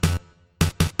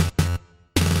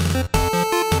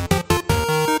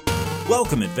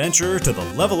Welcome, adventurer, to the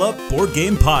Level Up Board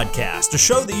Game Podcast, a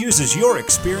show that uses your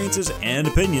experiences and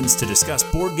opinions to discuss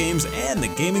board games and the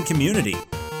gaming community.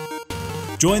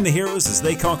 Join the heroes as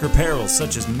they conquer perils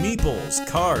such as meeples,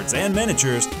 cards, and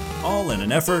miniatures, all in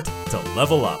an effort to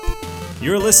level up.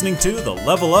 You're listening to the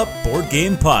Level Up Board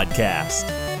Game Podcast.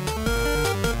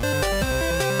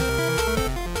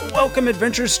 Welcome,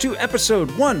 adventurers, to episode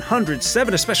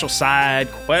 107, a special side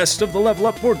quest of the Level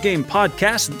Up Board Game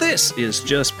Podcast. This is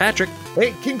just Patrick.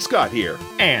 Hey, King Scott here.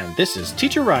 And this is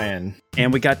Teacher Ryan.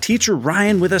 And we got Teacher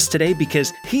Ryan with us today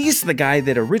because he's the guy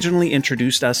that originally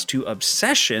introduced us to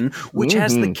Obsession, which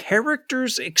has the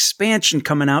characters expansion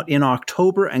coming out in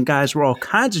October. And guys, we're all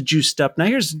kinds of juiced up. Now,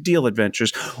 here's the deal,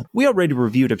 adventurers. We already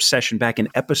reviewed Obsession back in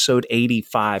episode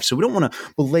 85, so we don't want to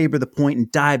belabor the point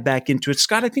and dive back into it.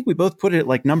 Scott, I think we both put it at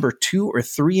like number 2 or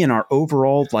 3 in our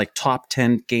overall like top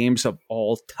 10 games of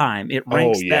all time. It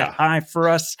ranks that high for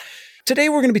us. Today,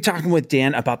 we're going to be talking with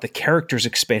Dan about the characters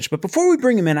expansion. But before we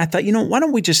bring him in, I thought, why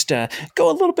don't we just go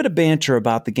a little bit of banter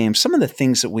about the game, some of the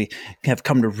things that we have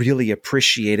come to really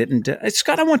appreciate it. And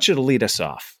Scott, I want you to lead us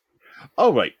off.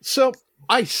 All right. So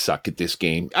I suck at this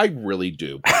game. I really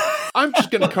do. I'm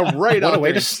just going to come right out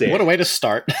there and say What a way to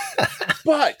start.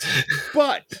 But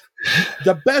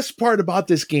the best part about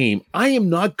this game, I am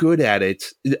not good at it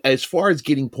as far as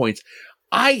getting points.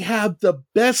 I have the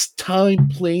best time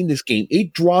playing this game.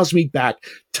 It draws me back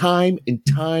time and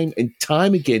time and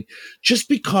time again, just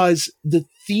because the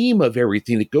theme of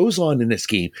everything that goes on in this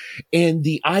game and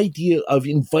the idea of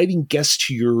inviting guests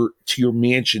to your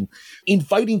mansion,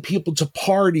 inviting people to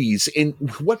parties and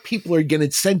what people are going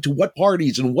to send to what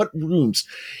parties and what rooms.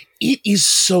 It is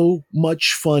so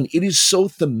much fun. It is so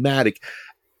thematic.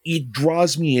 It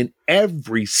draws me in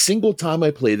every single time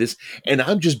I play this, and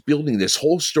I'm just building this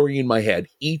whole story in my head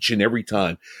each and every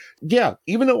time. Yeah,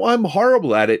 even though I'm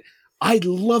horrible at it, I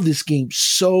love this game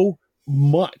so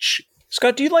much.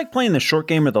 Scott, do you like playing the short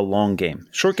game or the long game?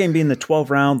 Short game being the 12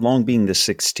 round, long being the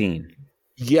 16.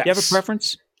 Yes. Do you have a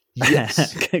preference?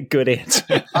 Yes. Good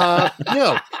answer.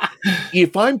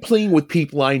 If I'm playing with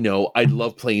people I know, I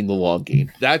love playing the long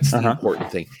game. That's the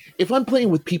important thing. If I'm playing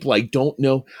with people I don't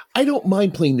know, I don't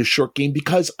mind playing the short game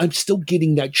because I'm still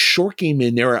getting that short game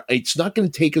in there. It's not going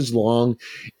to take as long,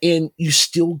 and you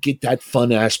still get that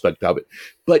fun aspect of it.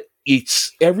 But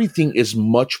everything is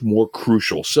much more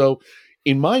crucial. So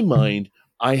in my mind,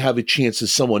 I have a chance of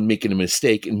someone making a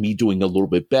mistake and me doing a little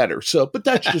bit better. But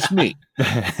that's just me.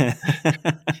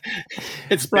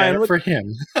 It's better for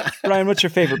him. Ryan, what's your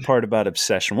favorite part about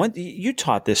Obsession? You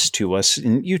taught this to us,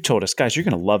 and you told us, guys, you're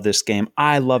going to love this game.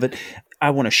 I love it. I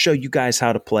want to show you guys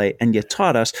how to play, and you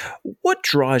taught us. What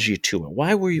draws you to it?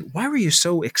 Why were you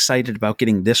so excited about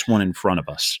getting this one in front of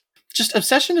us? Just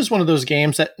Obsession is one of those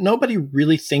games that nobody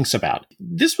really thinks about.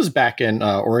 This was back in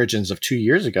Origins of 2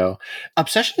 years ago.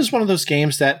 Obsession is one of those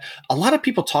games that a lot of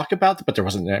people talk about, but there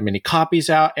wasn't that many copies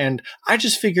out. And I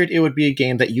just figured it would be a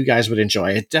game that you guys would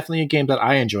enjoy. It's definitely a game that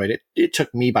I enjoyed. It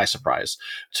took me by surprise.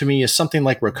 To me, is something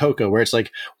like Rococo, where it's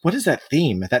like, what is that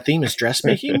theme? That theme is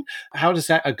dressmaking? How is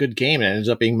that a good game? And it ends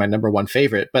up being my number one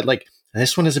favorite. But like,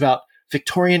 this one is about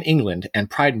Victorian England and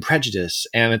Pride and Prejudice.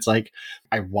 And it's like,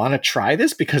 I want to try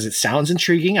this because it sounds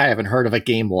intriguing. I haven't heard of a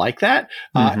game like that.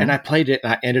 And I played it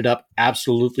and I ended up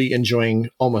absolutely enjoying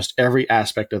almost every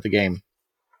aspect of the game.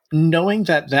 Knowing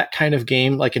that kind of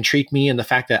game like intrigued me, and the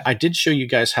fact that I did show you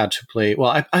guys how to play.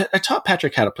 Well, I taught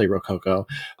Patrick how to play Rococo,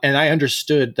 and I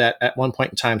understood that at one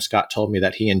point in time, Scott told me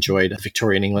that he enjoyed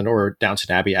Victorian England or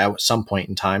Downton Abbey at some point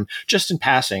in time, just in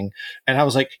passing. And I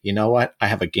was like, you know what? I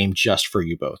have a game just for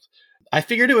you both. I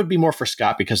figured it would be more for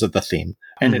Scott because of the theme,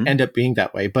 and it ended up being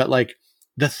that way. But like,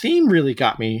 the theme really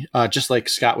got me, just like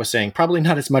Scott was saying, probably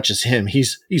not as much as him.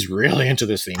 He's really into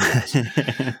this theme.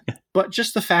 But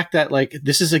just the fact that like,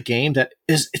 this is a game that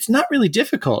it's not really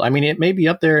difficult. I mean, it may be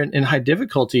up there in high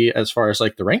difficulty as far as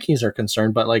like the rankings are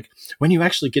concerned, but like when you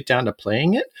actually get down to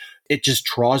playing it, it just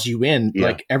draws you in. Yeah.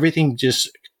 Like everything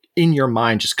just in your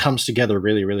mind just comes together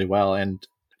really, really well. And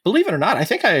believe it or not, I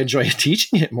think I enjoy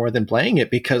teaching it more than playing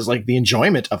it, because like the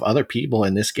enjoyment of other people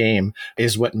in this game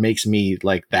is what makes me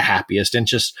like the happiest. And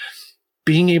just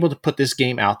being able to put this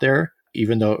game out there,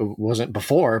 even though it wasn't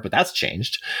before, but that's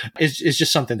changed, is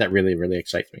just something that really, really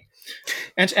excites me.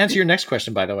 And to answer your next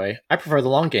question, by the way, I prefer the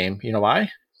long game. You know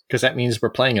why? Because that means we're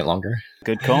playing it longer.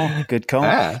 Good call. Good call.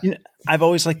 I've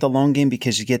always liked the long game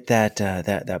because you get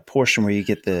that portion where you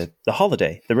get the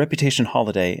holiday, the reputation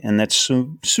holiday, and that's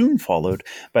soon followed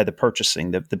by the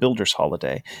purchasing, the builder's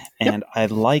holiday. And I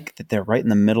like that they're right in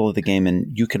the middle of the game,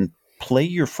 and you can play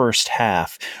your first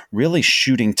half really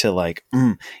shooting to like,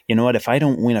 you know what, if I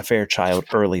don't win a Fairchild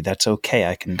early, that's okay.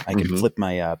 I can flip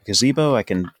my gazebo, I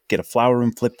can get a flower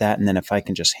room, flip that, and then if I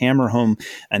can just hammer home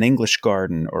an English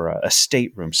garden or a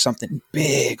stateroom, something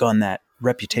big on that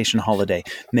reputation holiday,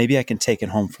 maybe I can take it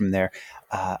home from there.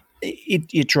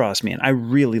 It draws me in. I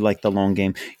really like the long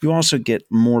game. You also get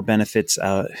more benefits.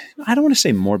 I don't want to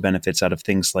say more benefits out of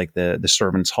things like the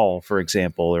servants' hall, for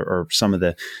example, or some of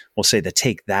the, we'll say the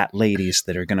take that ladies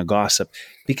that are going to gossip.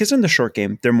 Because in the short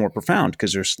game, they're more profound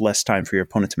because there's less time for your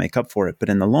opponent to make up for it. But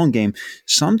in the long game,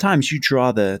 sometimes you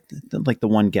draw the like the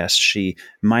one guest, she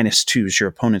 -2s your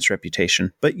opponent's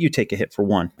reputation, but you take a hit for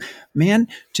 1. Man,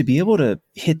 to be able to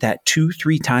hit that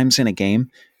 2-3 times in a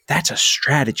game, that's a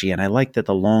strategy, and I like that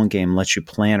the long game lets you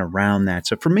plan around that.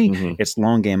 So for me, it's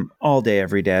long game all day,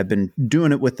 every day. I've been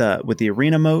doing it with the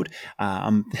arena mode.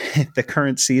 The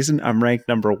current season, I'm ranked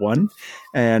number 1,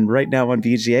 and right now on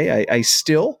VGA, I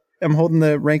still am holding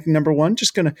the ranking number 1.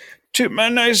 Just gonna toot my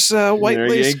nice white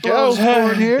lace gloves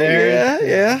forward here.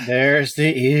 Yeah. There's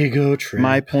the ego trip.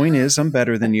 My point is, I'm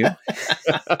better than you.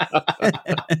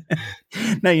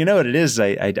 Now you know what it is.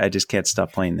 I just can't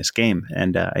stop playing this game,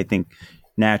 and I think.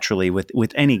 Naturally,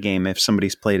 with any game, if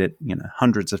somebody's played it,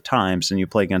 hundreds of times, and you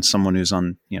play against someone who's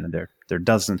on, their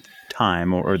dozenth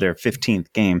time or their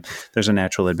 15th game, there's a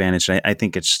natural advantage. I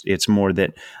think it's more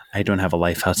that I don't have a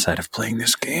life outside of playing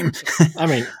this game. I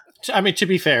mean, to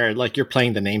be fair, like you're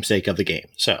playing the namesake of the game,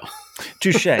 so.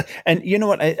 Touche. And you know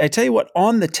what? I tell you what,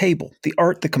 on the table, the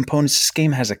art, the components, this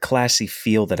game has a classy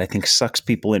feel that I think sucks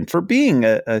people in for being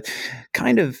a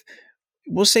kind of.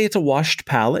 We'll say it's a washed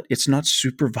palette. It's not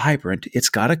super vibrant. It's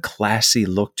got a classy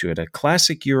look to it, a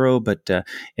classic Euro, but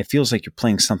it feels like you're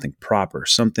playing something proper,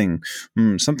 something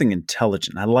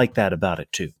intelligent. I like that about it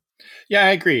too. Yeah, I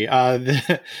agree.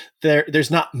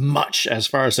 There's not much as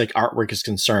far as like artwork is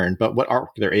concerned, but what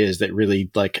artwork there is that really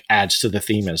like adds to the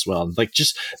theme as well. Like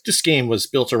just this game was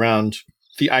built around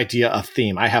the idea of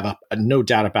theme. I have a no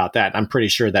doubt about that. I'm pretty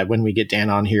sure that when we get Dan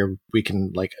on here, we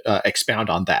can like expound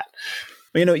on that.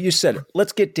 Well, you said it.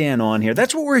 Let's get Dan on here.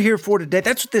 That's what we're here for today.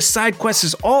 That's what this side quest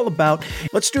is all about.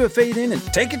 Let's do a fade in and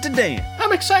take it to Dan.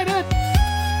 I'm excited.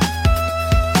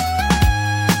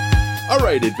 All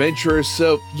right, adventurers.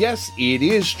 So, yes, it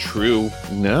is true.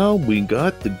 Now we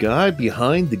got the guy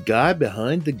behind the guy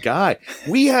behind the guy.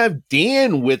 We have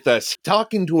Dan with us,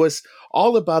 talking to us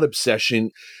all about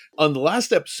Obsession. On the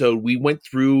last episode, we went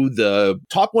through the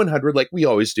top 100 like we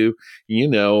always do.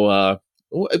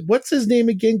 What's his name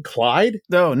again? Clyde?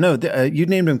 No, you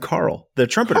named him Carl, the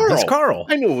trumpeter. That's Carl.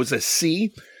 I knew it was a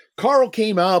C. Carl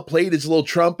came out, played his little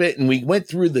trumpet, and we went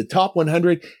through the top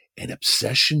 100, and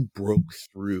Obsession broke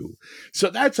through. So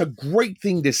that's a great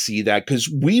thing to see that, because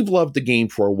we've loved the game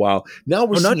for a while. Now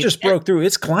we're not just broke through,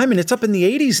 it's climbing. It's up in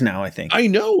the 80s now, I think. I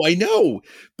know.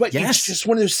 But yes. It's just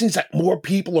one of those things that more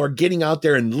people are getting out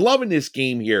there and loving this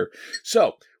game here.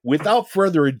 So without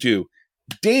further ado,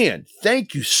 Dan,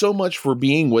 thank you so much for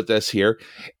being with us here.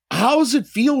 How does it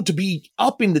feel to be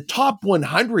up in the top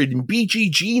 100 in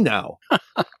BGG now?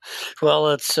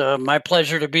 Well, it's my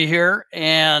pleasure to be here,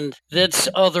 and it's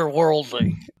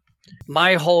otherworldly.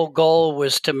 My whole goal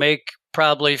was to make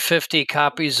probably 50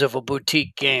 copies of a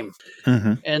boutique game.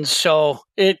 Mm-hmm. And so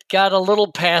it got a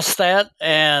little past that,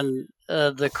 and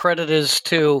the credit is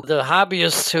to the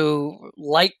hobbyists who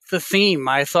like the theme.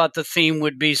 I thought the theme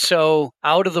would be so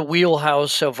out of the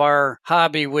wheelhouse of our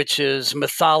hobby, which is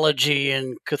mythology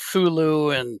and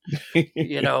Cthulhu and,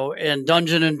 and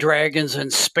Dungeons and Dragons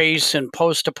and space and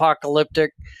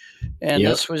post-apocalyptic. And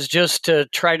This was just to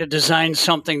try to design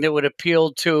something that would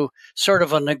appeal to sort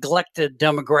of a neglected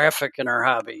demographic in our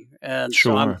hobby. And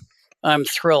sure. So I'm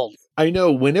thrilled. I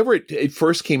know whenever it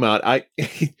first came out, I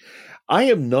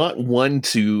am not one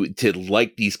to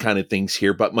like these kind of things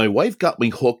here, but my wife got me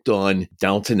hooked on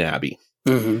Downton Abbey.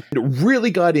 Mm-hmm. I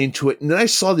really got into it, and then I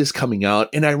saw this coming out,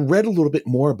 and I read a little bit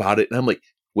more about it, and I'm like,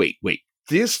 wait,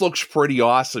 this looks pretty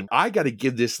awesome. I got to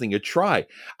give this thing a try.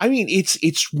 I mean,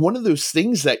 it's one of those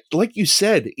things that, like you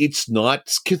said, it's not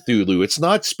Cthulhu, it's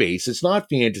not space, it's not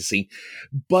fantasy,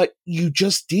 but you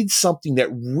just did something that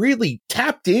really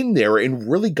tapped in there and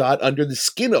really got under the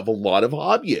skin of a lot of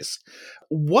hobbyists.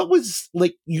 What was,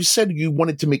 like you said, you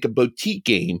wanted to make a boutique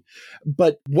game,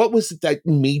 but what was it that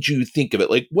made you think of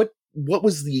it? Like, what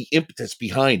was the impetus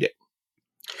behind it?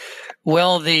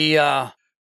 Well, I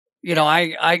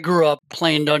grew up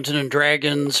playing Dungeons and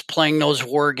Dragons, playing those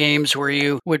war games where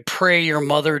you would pray your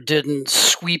mother didn't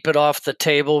sweep it off the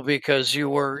table because you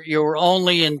were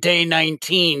only in day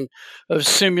 19 of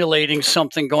simulating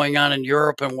something going on in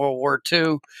Europe in World War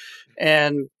II.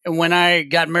 And when I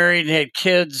got married and had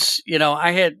kids,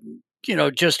 I had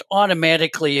just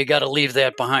automatically you got to leave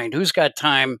that behind. Who's got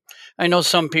time? I know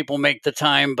some people make the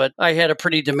time, but I had a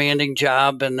pretty demanding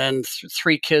job and then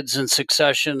 3 kids in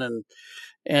succession.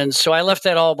 And so I left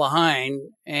that all behind.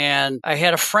 And I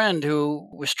had a friend who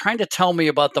was trying to tell me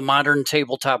about the modern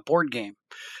tabletop board game.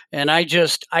 And I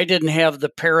didn't have the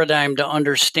paradigm to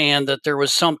understand that there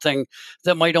was something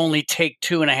that might only take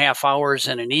 2.5 hours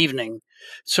in an evening.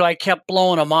 So I kept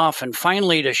blowing them off. And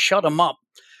finally, to shut them up,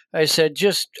 I said,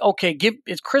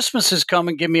 Christmas is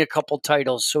coming, give me a couple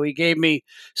titles. So he gave me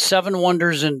 7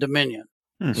 Wonders and Dominion.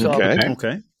 So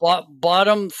Okay. Bought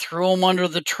them, threw them under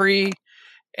the tree.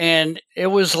 And it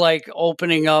was like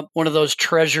opening up one of those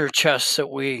treasure chests that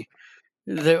we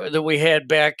had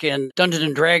back in Dungeons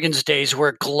and Dragons days, where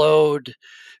it glowed,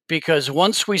 because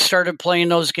once we started playing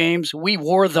those games, we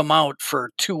wore them out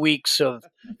for 2 weeks of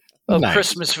nice.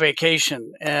 Christmas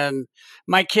vacation. And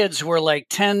my kids were like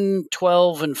 10,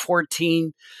 12, and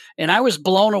 14. And I was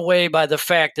blown away by the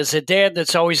fact, as a dad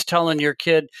that's always telling your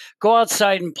kid, go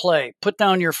outside and play, put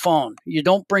down your phone. You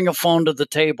don't bring a phone to the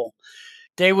table.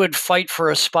 They would fight for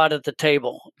a spot at the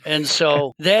table. And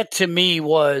so that to me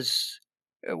was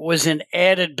an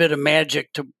added bit of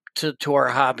magic to our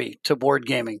hobby, to board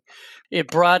gaming. It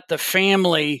brought the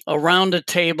family around a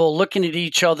table, looking at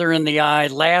each other in the eye,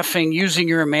 laughing, using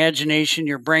your imagination,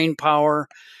 your brain power,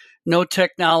 no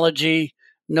technology,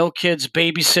 no kids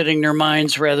babysitting their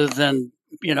minds rather than,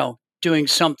 doing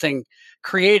something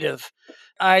creative.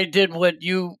 I did what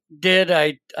you did.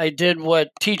 I did what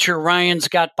teacher Ryan's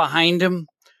got behind him.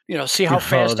 See how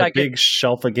fast I can. Big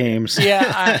shelf of games.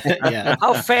 Yeah.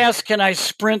 How fast can I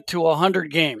sprint to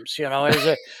 100 games? That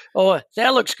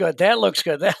looks good. That looks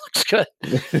good. That looks good.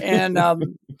 And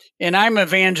I'm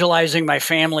evangelizing my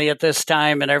family at this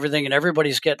time and everything, and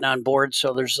everybody's getting on board.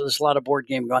 So there's a lot of board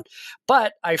game going.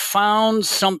 But I found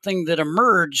something that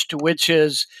emerged, which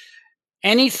is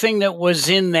anything that was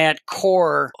in that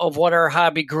core of what our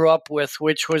hobby grew up with,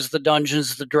 which was the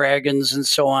Dungeons, the Dragons, and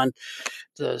so on.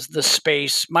 The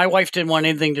space. My wife didn't want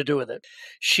anything to do with it.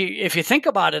 If you think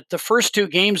about it, the first 2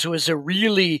 games was a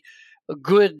really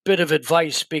good bit of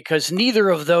advice, because neither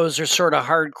of those are sort of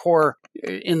hardcore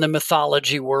in the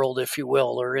mythology world, if you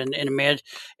will, or in imagine.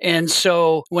 And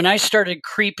so when I started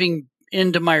creeping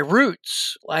into my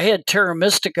roots, I had Terra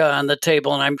Mystica on the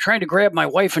table, and I'm trying to grab my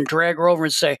wife and drag her over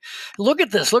and say, look at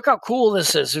this, look how cool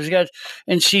this is.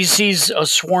 And she sees a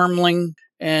swarmling.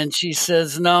 And she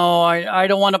says, no, I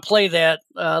don't want to play that.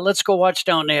 Let's go watch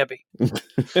Downton Abbey.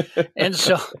 And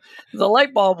so the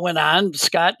light bulb went on.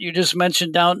 Scott, you just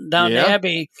mentioned Downton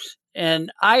Abbey.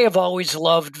 And I have always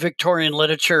loved Victorian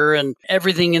literature and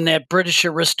everything in that British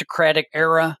aristocratic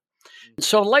era.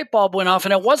 So the light bulb went off,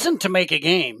 and it wasn't to make a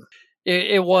game.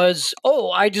 It was,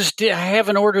 I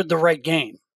haven't ordered the right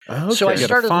game. Okay. So I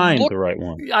started to find the right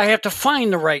one. I have to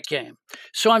find the right game.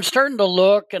 So I'm starting to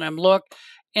look, and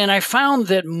and I found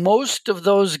that most of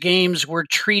those games were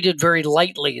treated very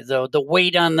lightly, though. The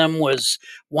weight on them was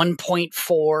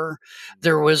 1.4.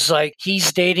 There was like,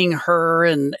 he's dating her.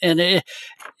 And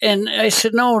I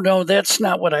said, no, that's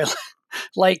not what I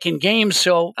like in games.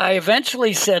 So I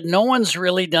eventually said, no one's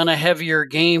really done a heavier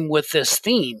game with this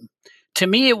theme. To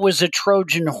me, it was a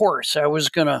Trojan horse. I was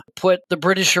going to put the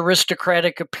British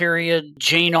aristocratic period,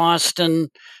 Jane Austen,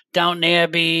 Downton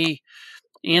Abbey,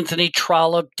 Anthony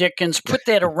Trollope, Dickens, put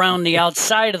that around the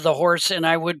outside of the horse, and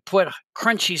I would put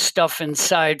crunchy stuff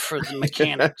inside for the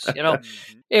mechanics.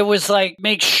 It was like,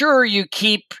 make sure you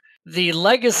keep the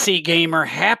legacy gamer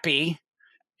happy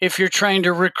if you're trying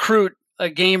to recruit a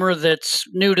gamer that's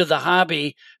new to the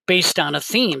hobby based on a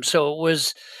theme. So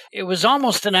it was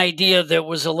almost an idea that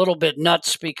was a little bit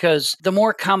nuts, because the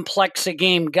more complex a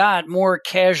game got, more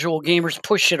casual gamers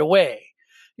push it away.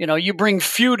 You bring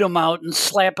Feudum out and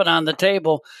slap it on the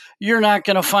table, you're not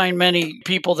going to find many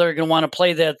people that are going to want to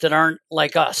play that aren't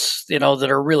like us, that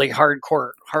are really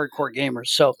hardcore gamers.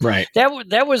 So right.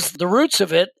 That was the roots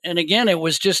of it. And again, it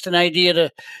was just an idea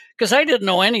because I didn't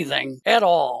know anything at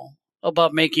all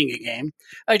about making a game.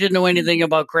 I didn't know anything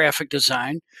about graphic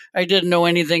design. I didn't know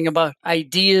anything about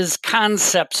ideas,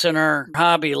 concepts in our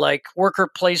hobby, like worker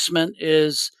placement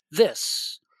is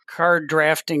this, card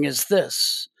drafting is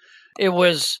this. It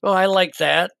was, I like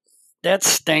that. That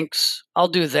stinks. I'll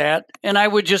do that. And I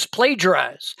would just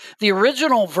plagiarize. The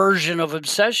original version of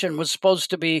Obsession was supposed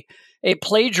to be a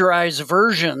plagiarized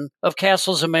version of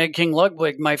Castles of Mad King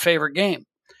Ludwig, my favorite game.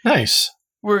 Nice.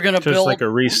 We're going to build. Just like a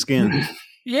reskin.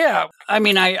 Yeah. I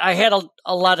mean, I had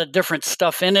a lot of different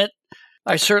stuff in it.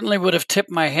 I certainly would have tipped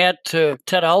my hat to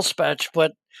Ted Alspach,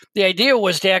 but the idea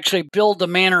was to actually build a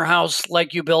manor house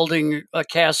like you building a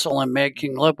castle in Mad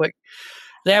King Ludwig.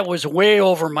 that was way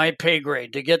over my pay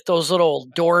grade to get those little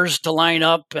doors to line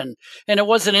up. And it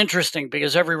wasn't interesting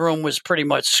because every room was pretty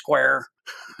much square.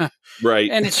 Right.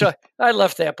 And so I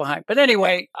left that behind. But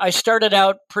anyway, I started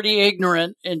out pretty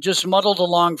ignorant and just muddled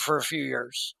along for a few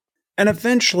years. And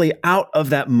eventually, out of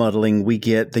that muddling, we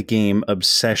get the game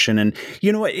Obsession. And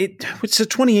you know what? It's a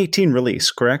 2018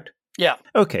 release, correct? Yeah.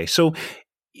 Okay, so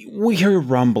we hear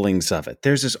rumblings of it.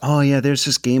 There's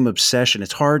this game Obsession.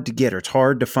 It's hard to get, or it's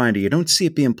hard to find, or you don't see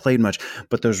it being played much.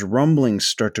 But those rumblings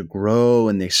start to grow,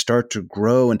 and they start to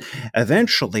grow. And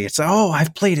eventually, it's,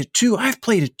 I've played it too.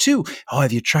 Oh,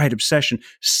 have you tried Obsession?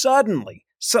 Suddenly,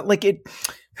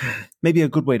 maybe a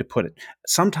good way to put it.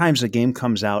 Sometimes a game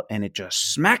comes out and it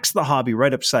just smacks the hobby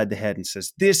right upside the head and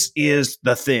says, this is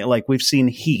the thing. Like we've seen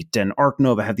Heat and Arc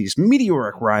Nova have these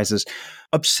meteoric rises.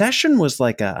 Obsession was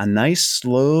like a nice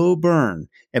slow burn,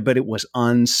 but it was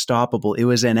unstoppable. It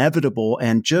was inevitable,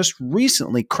 and just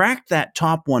recently cracked that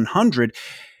top 100.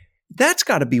 That's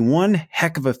got to be one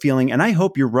heck of a feeling. And I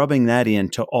hope you're rubbing that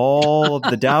into all of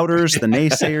the doubters, the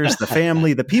naysayers, the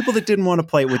family, the people that didn't want to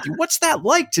play it with you. What's that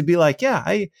like to be like, yeah,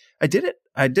 I did it.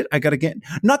 I got to get,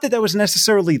 not that was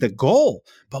necessarily the goal,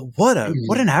 but what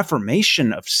an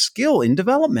affirmation of skill in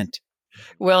development.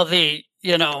 Well, so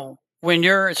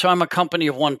I'm a company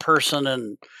of one person,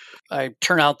 and I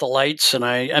turn out the lights and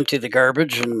I empty the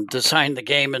garbage and design the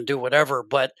game and do whatever.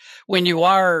 But when you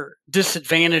are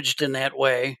disadvantaged in that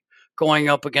way, going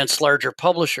up against larger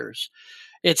publishers,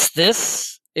 it's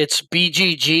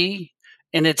BGG,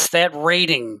 and it's that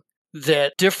rating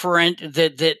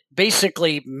that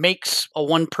basically makes a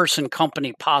one-person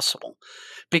company possible,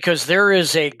 because there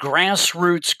is a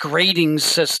grassroots grading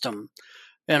system.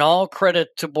 And all credit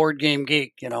to Board Game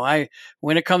Geek.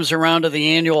 When it comes around to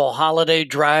the annual holiday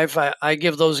drive, I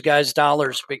give those guys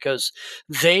dollars, because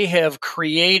they have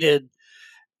created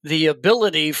the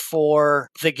ability for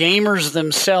the gamers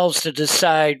themselves to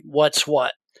decide what's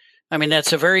what. I mean,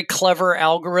 that's a very clever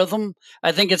algorithm.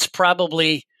 I think it's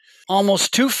probably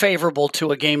almost too favorable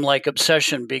to a game like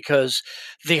Obsession, because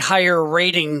the higher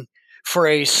rating for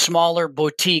a smaller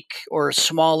boutique or a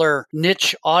smaller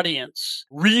niche audience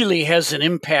really has an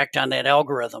impact on that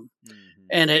algorithm. Mm-hmm.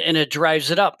 And it drives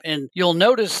it up. And you'll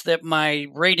notice that my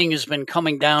rating has been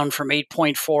coming down from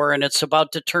 8.4, and it's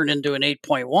about to turn into an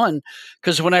 8.1,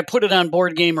 because when I put it on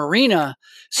Board Game Arena,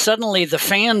 suddenly the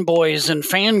fanboys and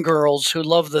fangirls who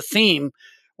love the theme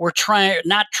were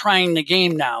not trying the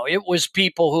game now. It was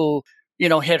people who,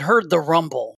 had heard the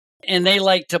rumble, and they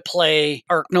like to play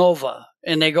Arc Nova,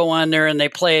 and they go on there and they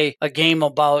play a game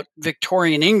about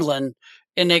Victorian England,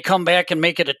 and they come back and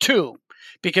make it a 2,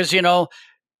 because,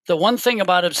 the one thing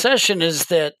about Obsession is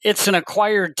that it's an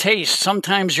acquired taste.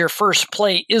 Sometimes your first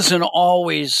play isn't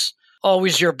always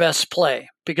your best play,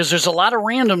 because there's a lot of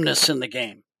randomness in the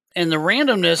game. And the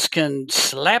randomness can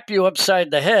slap you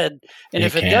upside the head. And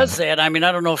if it does that, I mean,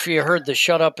 I don't know if you heard the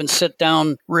Shut Up and Sit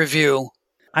Down review.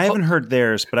 I haven't heard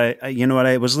theirs, but I you know what?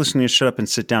 I was listening to Shut Up and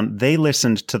Sit Down. They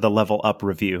listened to the Level Up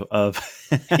review of.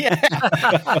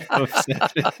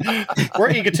 We're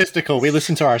egotistical. We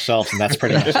listen to ourselves, and that's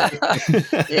pretty much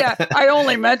it. Yeah, I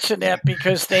only mentioned that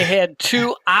because they had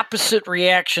two opposite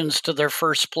reactions to their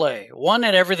first play. One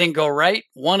had everything go right,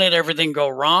 one had everything go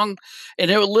wrong,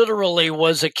 and it literally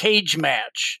was a cage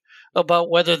match about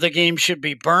whether the game should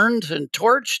be burned and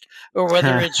torched or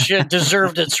whether it should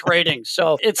deserved its rating.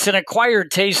 So it's an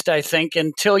acquired taste, I think,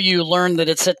 until you learn that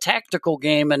it's a tactical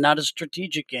game and not a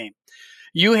strategic game.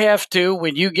 You have to,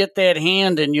 when you get that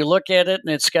hand and you look at it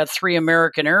and it's got 3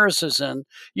 American heiresses in,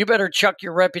 you better chuck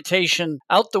your reputation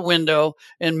out the window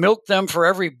and milk them for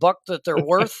every buck that they're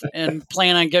worth and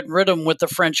plan on getting rid of them with the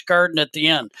French Garden at the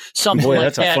end. Something like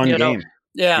that's a fun game.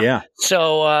 Yeah.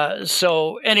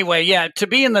 So anyway, to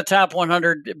be in the top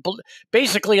 100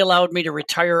 basically allowed me to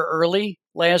retire early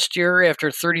last year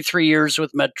after 33 years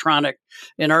with Medtronic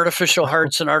in artificial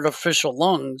hearts and artificial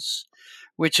lungs,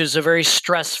 which is a very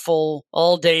stressful,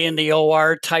 all day in the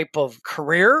OR type of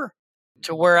career,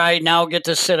 to where I now get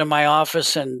to sit in my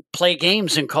office and play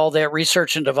games and call that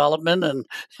research and development and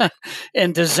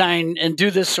and design and do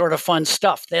this sort of fun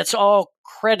stuff. That's all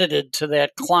credited to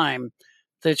that climb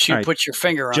that you put your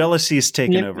finger on. Jealousy's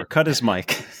taken over. Cut his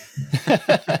mic.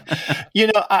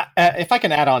 If I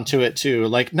can add on to it too,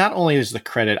 like, not only is the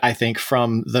credit, I think,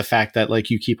 from the fact that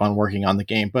like you keep on working on the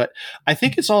game, but I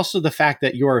think it's also the fact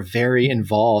that you're very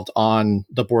involved on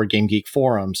the Board Game Geek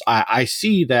forums. I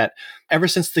see that ever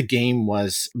since the game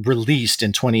was released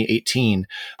in 2018,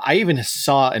 I even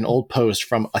saw an old post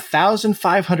from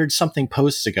 1,500 something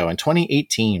posts ago in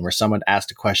 2018 where someone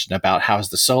asked a question about how's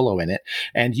the solo in it,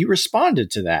 and you responded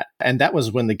to that. And that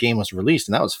was when the game was released,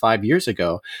 and that was 5 years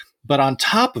ago. But on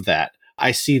top of that,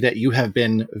 I see that you have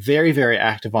been very, very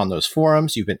active on those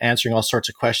forums. You've been answering all sorts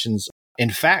of questions. In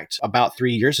fact, about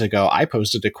 3 years ago, I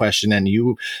posted a question and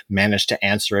you managed to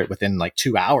answer it within like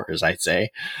 2 hours, I'd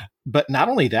say. But not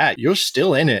only that, you're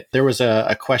still in it. There was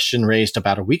a question raised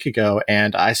about a week ago,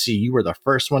 and I see you were the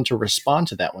first one to respond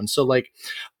to that one. So, like,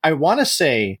 I want to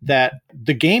say that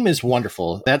the game is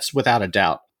wonderful. That's without a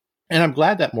doubt. And I'm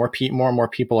glad that more and more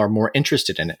people are more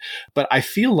interested in it. But I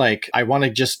feel like I want to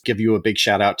just give you a big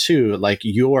shout out too. Like,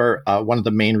 you're one of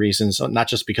the main reasons, not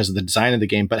just because of the design of the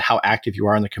game, but how active you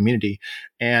are in the community.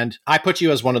 And I put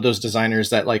you as one of those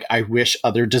designers that, like, I wish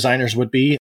other designers would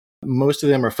be. Most of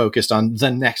them are focused on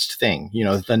the next thing,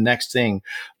 the next thing.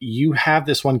 You have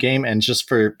this one game, and just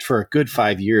for a good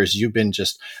 5 years, you've been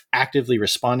just actively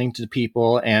responding to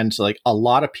people, and like a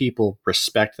lot of people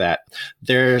respect that.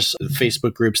 There's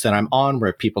Facebook groups that I'm on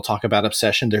where people talk about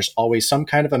Obsession. There's always some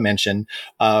kind of a mention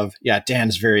of, yeah,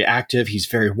 Dan's very active. He's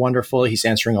very wonderful. He's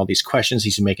answering all these questions.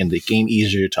 He's making the game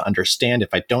easier to understand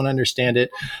if I don't understand it.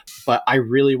 But I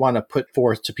really want to put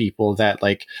forth to people that,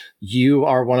 like, you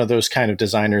are one of those kind of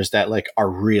designers that, like, are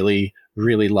really,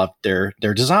 really love their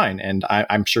design. And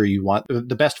I'm sure you want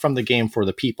the best from the game for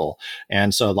the people.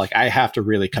 And so, like, I have to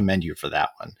really commend you for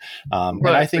that one. And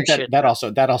I think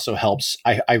that also helps.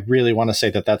 I really want to say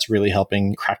that that's really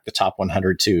helping crack the top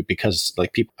 100 too, because,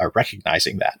 like, people are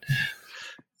recognizing that.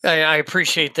 I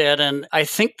appreciate that. And I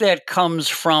think that comes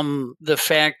from the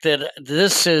fact that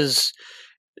this is,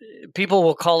 people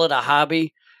will call it a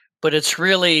hobby, but it's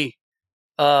really,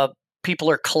 people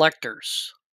are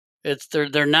collectors.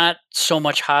 They're not so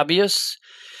much hobbyists,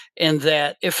 and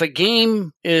that if a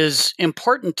game is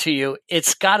important to you,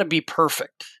 it's got to be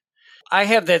perfect. I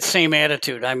have that same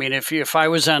attitude. I mean, if I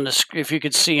was if you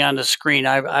could see on the screen,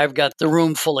 I've got the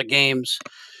room full of games,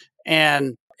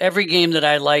 and every game that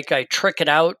I like, I trick it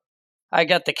out. I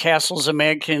got the Castles of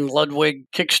Magkin Ludwig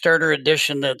Kickstarter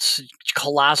edition that's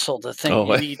colossal. The thing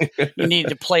you need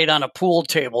to play it on a pool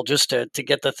table just to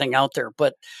get the thing out there.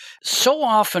 But so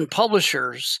often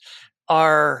publishers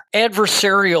are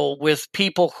adversarial with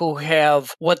people who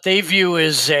have what they view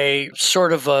as a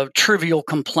sort of a trivial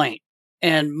complaint.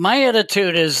 And my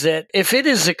attitude is that if it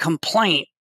is a complaint,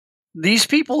 these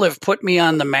people have put me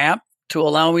on the map to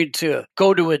allow me to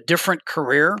go to a different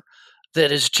career that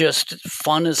is just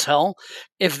fun as hell.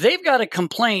 If they've got a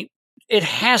complaint, it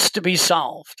has to be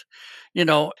solved.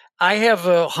 I have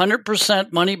a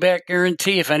 100% money back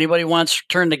guarantee if anybody wants to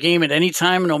return the game at any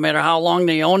time, no matter how long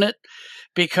they own it.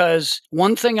 Because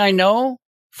one thing I know,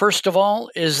 first of all,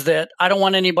 is that I don't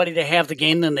want anybody to have the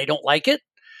game then they don't like it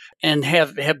and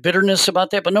have bitterness about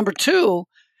that. But number two,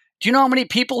 do you know how many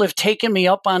people have taken me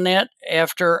up on that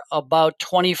after about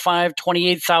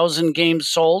 28,000 games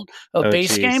sold of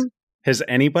base game? Has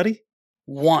anybody?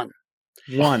 One.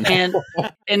 And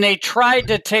they tried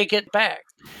to take it back.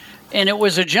 And it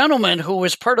was a gentleman who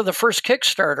was part of the first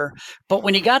Kickstarter, but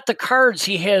when he got the cards,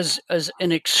 he has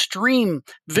an extreme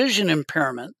vision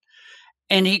impairment,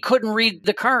 and he couldn't read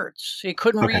the cards. He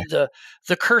couldn't read the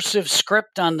cursive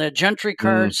script on the Gentry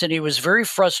cards, and he was very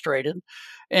frustrated.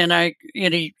 And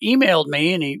he emailed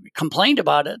me and he complained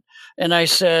about it. And I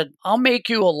said, I'll make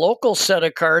you a local set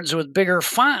of cards with bigger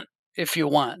font if you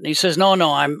want. And he says, no,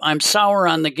 I'm sour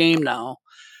on the game now.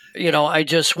 I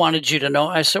just wanted you to know.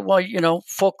 I said, well,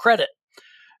 full credit.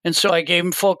 And so I gave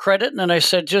him full credit. And then I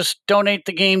said, just donate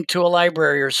the game to a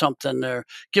library or something, or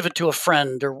give it to a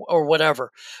friend or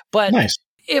whatever. But nice.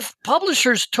 If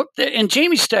publishers took and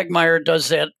Jamie Stegmaier does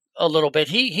that a little bit,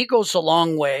 he goes a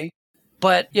long way.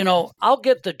 But, I'll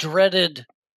get the dreaded,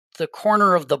 the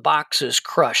corner of the box is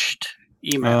crushed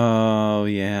email. Oh,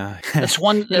 yeah. That's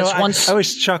one. I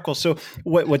always chuckle. So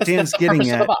what Dan's getting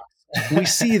at, we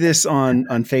see this on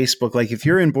Facebook. Like, if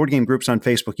you're in board game groups on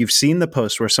Facebook, you've seen the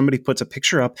post where somebody puts a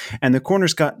picture up and the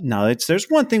corner's got, there's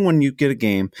one thing when you get a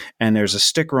game and there's a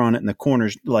sticker on it and the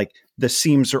corners, like, the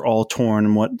seams are all torn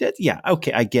and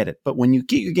okay, I get it. But when you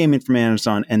get your game in from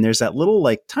Amazon and there's that little,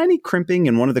 like, tiny crimping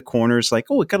in one of the corners, like,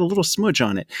 oh, it got a little smudge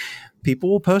on it, people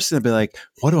will post it and be like,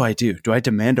 what do I do? Do I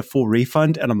demand a full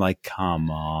refund? And I'm like, come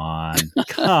on.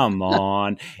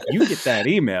 You get that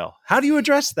email. How do you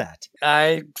address that?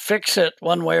 I fix it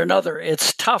one way or another.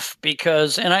 It's tough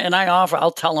because,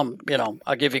 I'll tell them,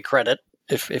 I'll give you credit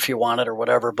if you want it or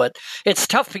whatever, but it's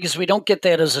tough because we don't get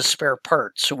that as a spare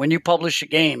part. So when you publish a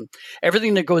game,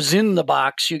 everything that goes in the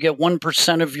box, you get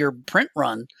 1% of your print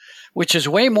run, which is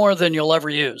way more than you'll ever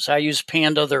use. I use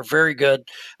Panda. They're very good.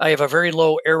 I have a very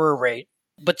low error rate,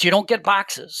 but you don't get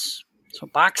boxes. So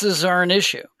boxes are an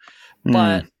issue.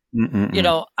 But You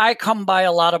know, I come by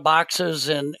a lot of boxes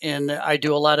and I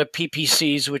do a lot of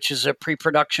PPCs, which is a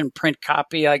pre-production print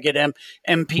copy. I get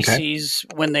MPCs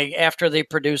after they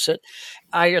produce it.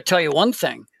 I tell you one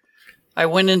thing. I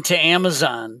went into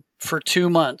Amazon for 2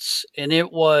 months and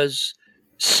it was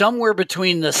somewhere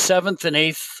between the 7th and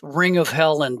 8th Ring of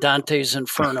Hell and Dante's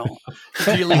Inferno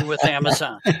dealing with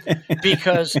Amazon,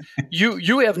 because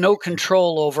you have no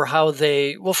control over how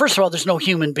first of all, there's no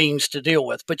human beings to deal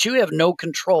with, but you have no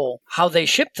control how they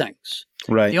ship things.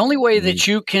 Right. The only way that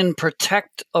you can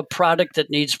protect a product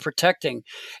that needs protecting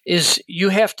is you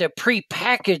have to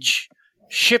pre-package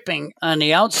shipping on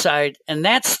the outside, and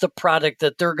that's the product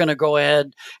that they're going to go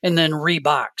ahead and then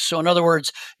rebox. So in other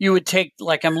words, you would take,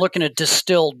 like I'm looking at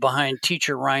Distilled behind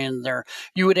Teacher Ryan there,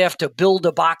 you would have to build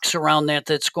a box around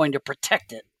that's going to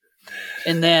protect it.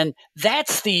 And then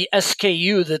that's the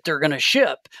SKU that they're going to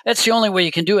ship. That's the only way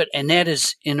you can do it. And that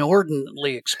is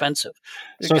inordinately expensive.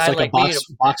 So it's like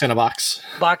a box in a box.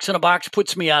 Box in a box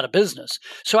puts me out of business.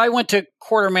 So I went to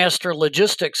Quartermaster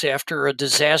Logistics after a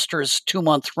disastrous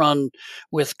 2-month run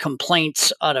with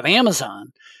complaints out of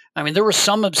Amazon. I mean, there was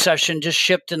some Obsession just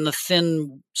shipped in the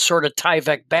thin sort of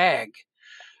Tyvek bag.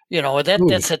 You know,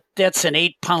 that's an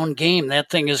 8-pound game. That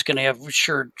thing is going to have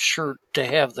sure to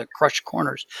have the crushed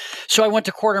corners. So I went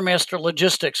to Quartermaster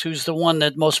Logistics, who's the one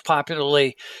that most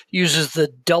popularly uses the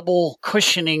double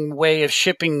cushioning way of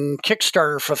shipping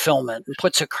Kickstarter fulfillment and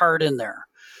puts a card in there.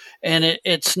 And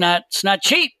it's not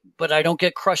cheap, but I don't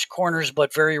get crushed corners,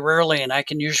 but very rarely, and I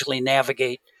can usually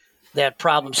navigate that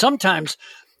problem. Sometimes,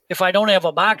 if I don't have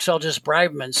a box, I'll just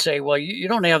bribe them and say, well, you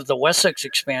don't have the Wessex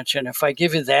expansion. If I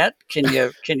give you that, can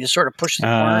you sort of push the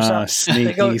corners up?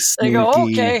 Sneaky. They go,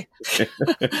 okay.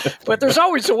 But there's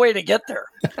always a way to get there.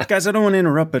 Guys, I don't want to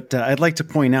interrupt, but I'd like to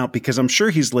point out, because I'm sure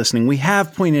he's listening, we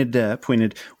have pointed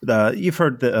you've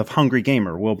heard of Hungry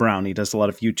Gamer, Will Brown. He does a lot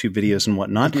of YouTube videos and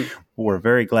whatnot. Mm-hmm. We're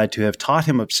very glad to have taught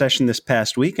him Obsession this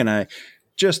past week, and I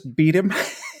just beat him.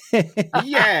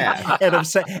 Yeah. And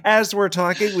as we're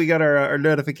talking, we got our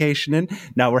notification in.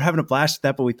 Now we're having a blast with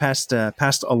that, but we passed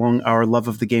along our love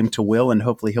of the game to Will, and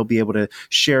hopefully he'll be able to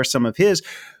share some of his.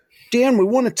 Dan, we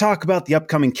want to talk about the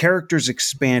upcoming characters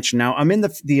expansion. Now, I'm in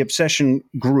the Obsession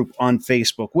group on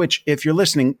Facebook, which, if you're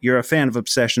listening, you're a fan of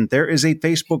Obsession. There is a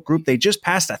Facebook group. They just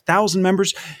passed 1,000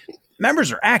 members. Members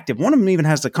are active. One of them even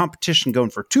has the competition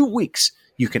going for 2 weeks.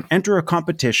 You can enter a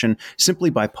competition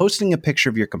simply by posting a picture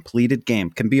of your completed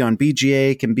game. Can be on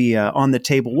BGA, can be on the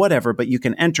table, whatever, but you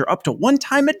can enter up to 1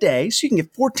 time a day, so you can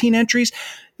get 14 entries.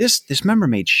 This member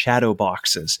made shadow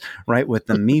boxes, right, with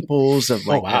the meeples of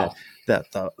like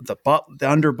the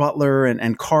under butler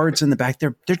and cards in the back.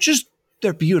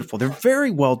 They're beautiful. They're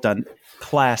very well done.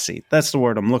 Classy. That's the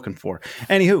word I'm looking for.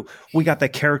 Anywho, we got the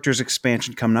characters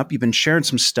expansion coming up. You've been sharing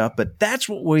some stuff, but that's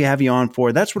what we have you on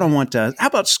for. That's what I want to. How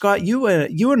about Scott? You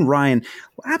and Ryan.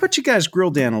 How about you guys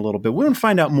grill Dan a little bit? We want to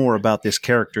find out more about this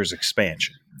characters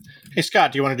expansion. Hey,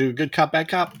 Scott, do you want to do good cop, bad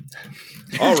cop?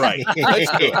 All right.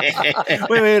 Let's do it.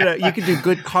 Wait. You can do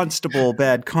good constable,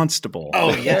 bad constable.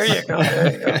 Oh, there you go.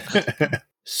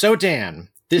 So, Dan,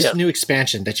 this new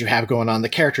expansion that you have going on, the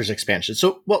characters expansion.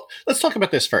 So, well, let's talk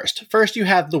about this first. First, you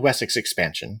had the Wessex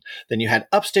expansion. Then you had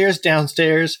Upstairs,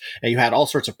 Downstairs, and you had all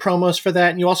sorts of promos for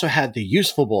that. And you also had the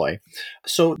Useful Boy.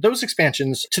 So those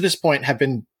expansions to this point have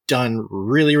been done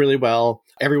really, really well.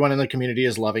 Everyone in the community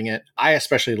is loving it. I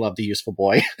especially love the Useful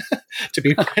Boy, to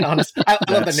be quite honest. I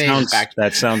love the name, in fact.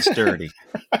 That sounds dirty.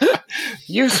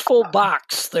 Useful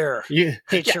box there.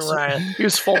 Teacher Ryan.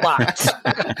 Useful box.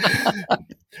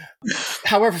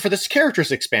 However, for this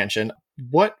characters expansion,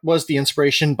 what was the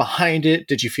inspiration behind it?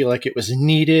 Did you feel like it was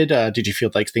needed? Did you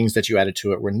feel like things that you added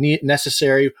to it were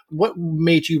necessary? What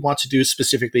made you want to do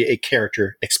specifically a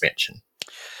character expansion?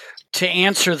 To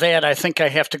answer that, I think I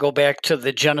have to go back to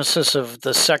the genesis of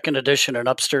the second edition and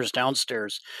Upstairs,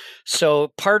 Downstairs.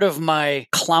 So part of my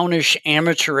clownish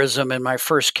amateurism in my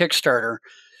first Kickstarter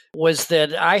was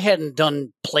that I hadn't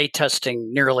done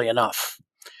playtesting nearly enough.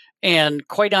 And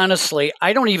quite honestly,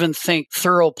 I don't even think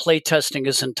thorough playtesting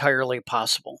is entirely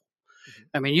possible.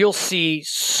 I mean, you'll see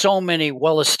so many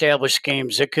well-established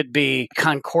games. It could be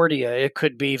Concordia, it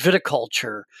could be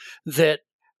Viticulture, that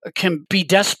can be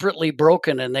desperately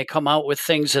broken, and they come out with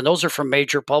things, and those are from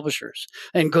major publishers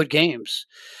and good games.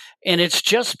 And it's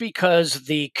just because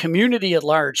the community at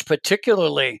large,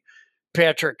 particularly,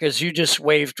 Patrick, as you just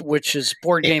waved, which is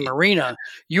Board Game Arena,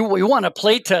 you want to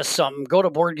play test something, go to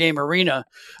Board Game Arena.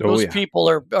 Those people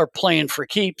are playing for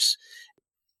keeps.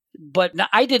 But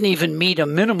I didn't even meet a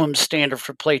minimum standard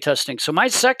for playtesting. So my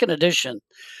second edition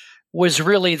was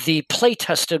really the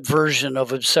play-tested version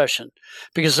of Obsession,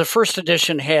 because the first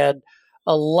edition had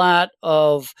a lot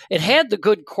of, it had the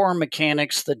good core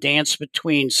mechanics, the dance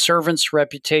between servants,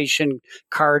 reputation,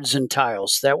 cards, and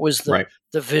tiles. That was the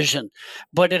vision.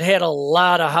 But it had a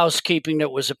lot of housekeeping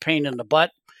that was a pain in the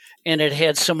butt, and it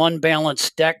had some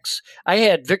unbalanced decks. I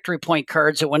had victory point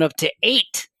cards that went up to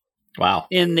 8. Wow.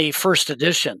 In the first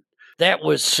edition. That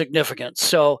was significant.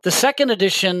 So the second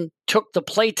edition took the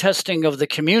play testing of the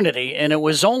community, and it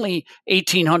was only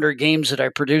 1,800 games that I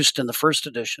produced in the first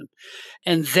edition.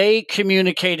 And they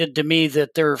communicated to me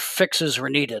that their fixes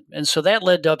were needed. And so that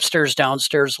led to Upstairs,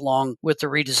 Downstairs along with the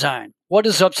redesign. What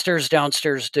does Upstairs,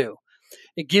 Downstairs do?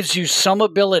 It gives you some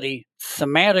ability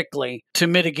thematically to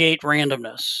mitigate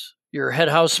randomness. Your head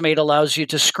housemate allows you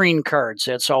to screen cards.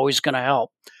 That's always going to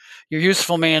help. Your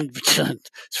useful man,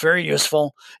 it's very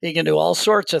useful. He can do all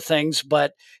sorts of things,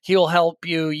 but he'll help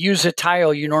you use a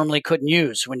tile you normally couldn't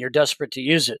use when you're desperate to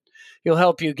use it. He'll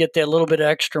help you get that little bit of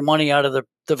extra money out of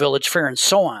the village fair and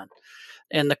so on.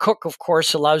 And the cook, of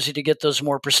course, allows you to get those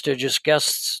more prestigious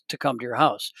guests to come to your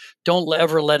house. Don't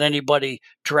ever let anybody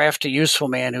draft a useful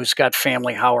man who's got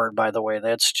family Howard, by the way.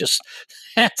 That's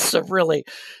a really,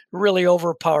 really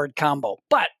overpowered combo.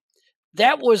 But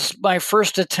that was my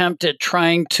first attempt at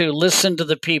trying to listen to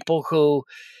the people who,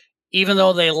 even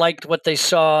though they liked what they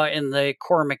saw in the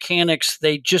core mechanics,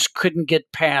 they just couldn't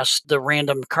get past the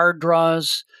random card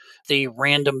draws, the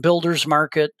random builders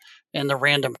market, and the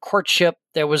random courtship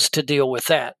that was to deal with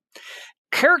that.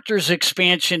 Characters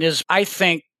expansion is, I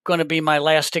think, going to be my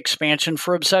last expansion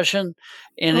for Obsession,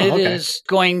 and it is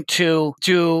going to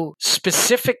do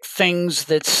specific things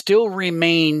that still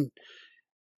remain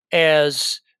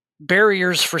as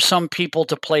barriers for some people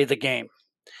to play the game.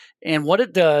 And what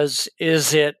it does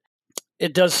is it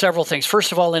does several things.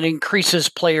 First of all, it increases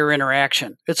player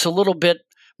interaction. It's a little bit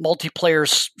multiplayer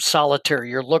solitaire.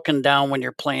 You're looking down when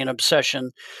you're playing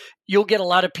Obsession. You'll get a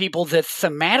lot of people that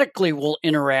thematically will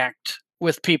interact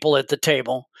with people at the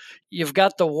table. You've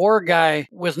got the war guy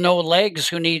with no legs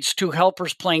who needs 2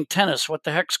 helpers playing tennis. What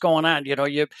the heck's going on?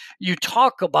 You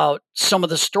talk about some of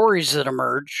the stories that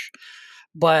emerge,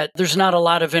 but there's not a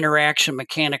lot of interaction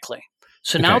mechanically.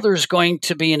 So now there's going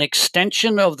to be an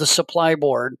extension of the supply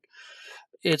board.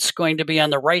 It's going to be on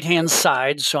the right-hand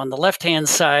side. So on the left-hand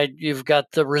side, you've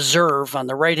got the reserve. On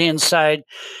the right-hand side,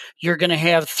 you're going to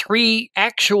have 3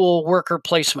 actual worker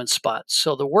placement spots.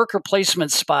 So the worker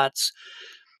placement spots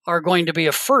are going to be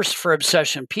a first for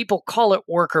Obsession. People call it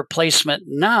worker placement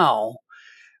now,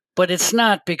 but it's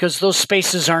not, because those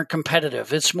spaces aren't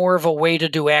competitive. It's more of a way to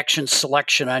do action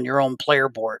selection on your own player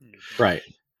board. Right.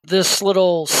 This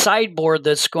little sideboard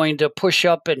that's going to push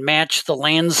up and match the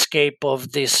landscape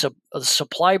of the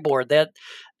supply board,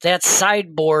 that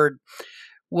sideboard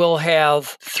will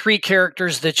have 3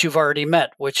 characters that you've already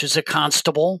met, which is a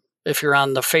constable. If you're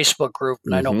on the Facebook group,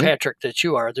 and I know, Patrick, that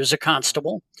you are, there's a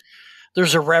constable,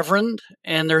 there's a reverend,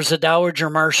 and there's a dowager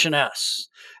marchioness.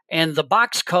 And the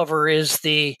box cover is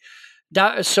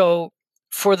so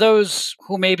for those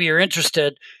who maybe are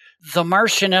interested, the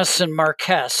marchioness and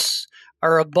marquess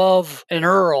are above an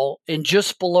earl and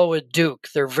just below a duke.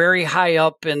 They're very high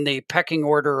up in the pecking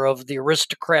order of the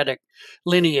aristocratic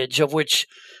lineage, of which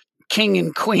king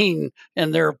and queen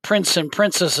and their prince and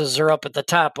princesses are up at the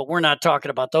top, but we're not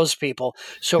talking about those people.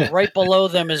 So right below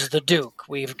them is the duke.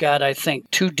 We've got, I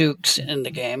think, 2 dukes in the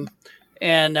game.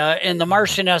 And the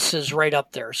marchioness is right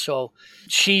up there. So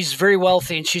she's very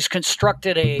wealthy, and she's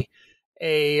constructed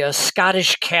a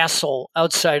Scottish castle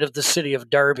outside of the city of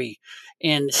Derby.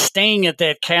 And staying at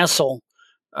that castle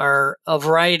are a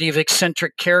variety of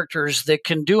eccentric characters that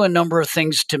can do a number of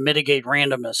things to mitigate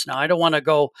randomness. Now, I don't want to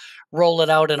go roll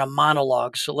it out in a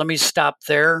monologue, so let me stop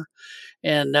there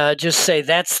and just say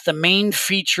that's the main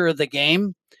feature of the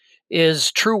game,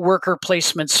 is true worker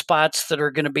placement spots that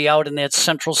are going to be out in that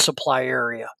central supply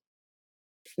area.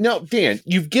 Now, Dan,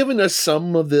 you've given us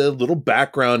some of the little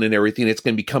background and everything that's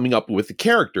going to be coming up with the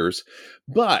characters,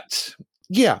 but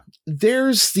yeah,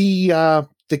 there's the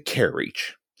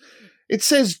carriage. It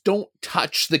says don't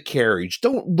touch the carriage.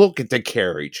 Don't look at the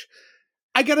carriage.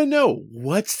 I gotta know,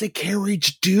 what's the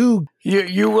carriage do?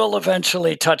 You will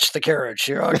eventually touch the carriage.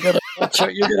 You're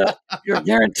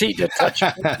guaranteed to touch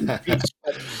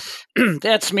it.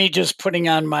 That's me just putting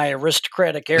on my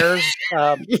aristocratic airs.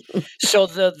 So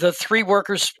the 3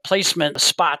 workers placement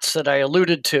spots that I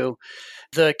alluded to,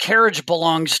 the carriage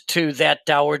belongs to that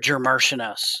dowager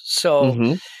marchioness.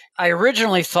 So I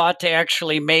originally thought to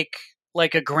actually make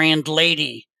like a grand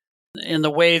lady in the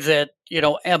way that,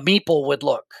 a meeple would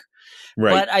look.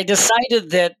 Right. But I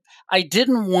decided that I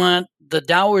didn't want the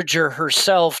dowager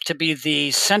herself to be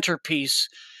the centerpiece,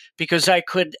 because I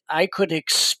could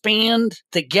expand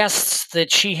the guests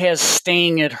that she has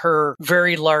staying at her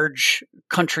very large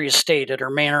country estate at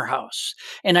her manor house.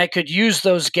 And I could use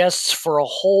those guests for a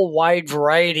whole wide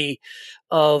variety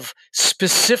of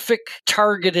specific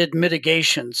targeted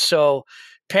mitigations. So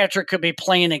Patrick could be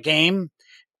playing a game,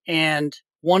 and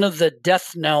one of the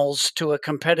death knells to a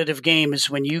competitive game is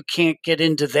when you can't get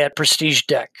into that prestige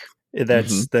deck.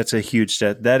 That's a huge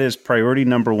step. That is priority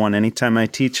number one. Anytime I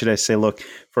teach it, I say, look,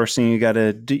 first thing you got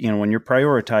to do, when you're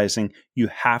prioritizing, you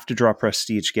have to draw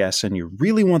prestige guests, and you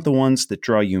really want the ones that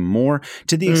draw you more,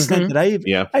 to the extent that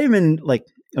I even like,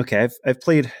 okay, I've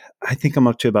played, I think I'm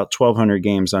up to about 1,200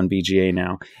 games on BGA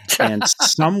now. And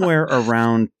somewhere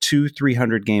around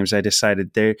 200-300 games, I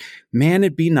decided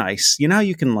it'd be nice. You know how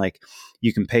you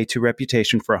can pay 2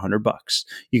 reputation for $100.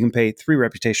 You can pay 3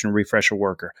 reputation to refresh a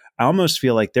worker. I almost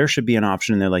feel like there should be an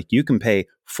option in there, like you can pay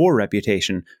 4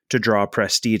 reputation to draw a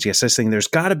prestige. Yes, I was thinking there's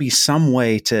got to be some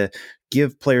way to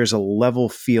give players a level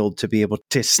field to be able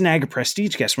to snag a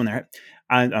prestige guest when they're.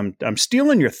 I'm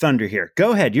stealing your thunder here.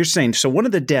 Go ahead. You're saying, so one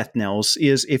of the death knells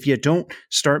is if you don't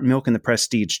start milking the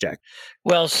prestige deck.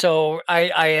 Well, so I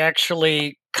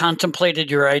actually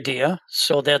contemplated your idea,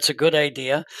 so that's a good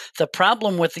idea. The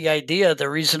problem with the idea, the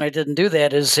reason I didn't do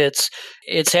that is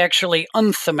it's actually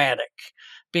unthematic,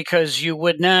 because you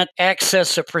would not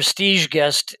access a prestige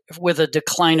guest with a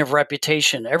decline of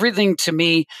reputation. Everything to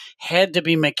me had to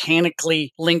be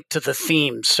mechanically linked to the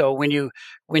theme. So when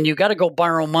you got to go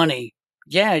borrow money,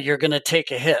 yeah, you're going to take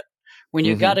a hit. When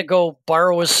you got to go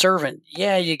borrow a servant,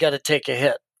 yeah, you got to take a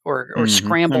hit or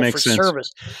scramble for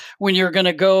service. When you're going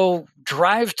to go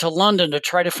drive to London to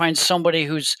try to find somebody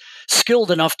who's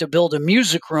skilled enough to build a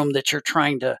music room that you're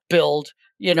trying to build,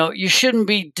 you shouldn't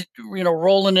be,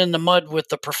 rolling in the mud with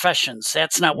the professions.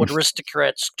 That's not what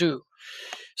aristocrats do.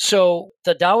 So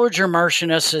the Dowager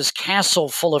Marchioness's castle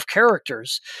full of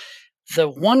characters, the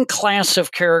one class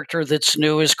of character that's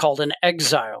new is called an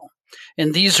exile.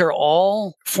 And these are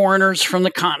all foreigners from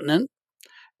the continent.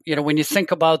 When you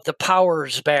think about the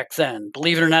powers back then,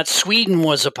 believe it or not, Sweden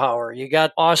was a power. You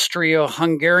got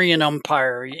Austria-Hungarian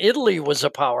Empire. Italy was a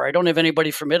power. I don't have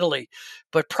anybody from Italy,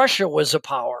 but Prussia was a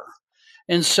power.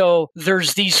 And so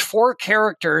there's these 4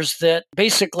 characters that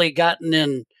basically gotten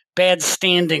in bad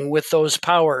standing with those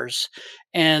powers.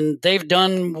 And they've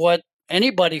done what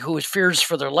anybody who fears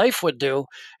for their life would do,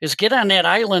 is get on that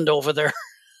island over there.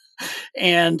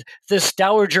 And this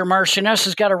Dowager Marchioness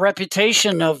has got a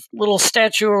reputation of little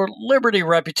Statue of Liberty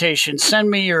reputation. Send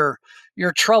me your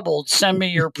troubled, send me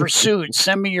your pursued,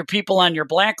 send me your people on your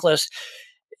blacklist.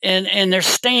 And they're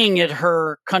staying at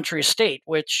her country estate,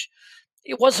 which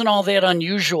it wasn't all that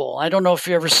unusual. I don't know if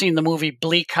you've ever seen the movie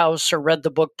Bleak House or read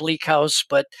the book Bleak House,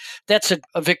 but that's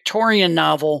a Victorian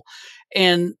novel.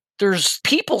 And there's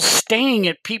people staying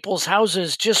at people's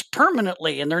houses just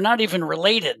permanently, and they're not even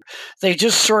related. They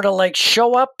just sort of like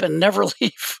show up and never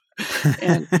leave.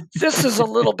 And this is a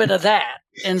little bit of that.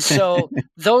 And so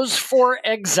those 4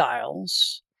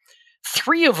 exiles,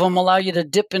 3 of them allow you to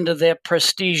dip into that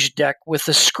prestige deck with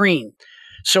a screen.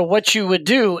 So what you would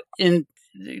do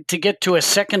to get to a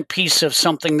second piece of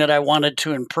something that I wanted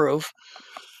to improve,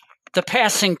 the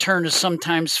passing turn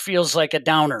sometimes feels like a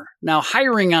downer. Now,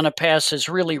 hiring on a pass has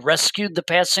really rescued the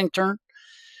passing turn.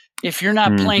 If you're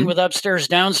not playing with upstairs,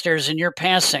 downstairs, and you're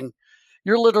passing,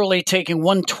 you're literally taking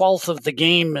 1/12 of the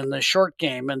game in the short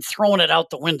game and throwing it out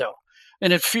the window.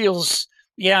 And it feels,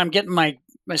 I'm getting my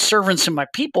servants and my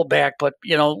people back, but,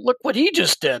 look what he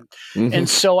just did. And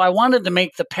so I wanted to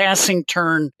make the passing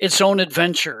turn its own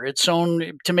adventure,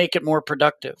 to make it more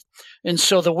productive. And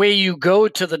so the way you go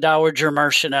to the Dowager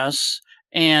Marchioness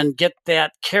and get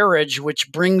that carriage,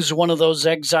 which brings one of those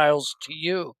exiles to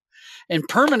you and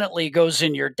permanently goes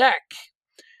in your deck,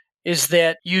 is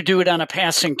that you do it on a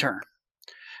passing turn.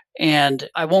 And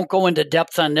I won't go into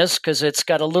depth on this because it's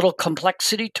got a little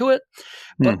complexity to it,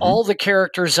 but all the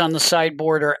characters on the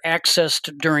sideboard are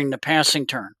accessed during the passing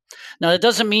turn. Now, that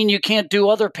doesn't mean you can't do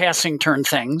other passing turn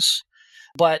things,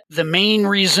 but the main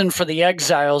reason for the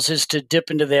exiles is to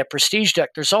dip into that prestige deck.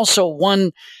 There's also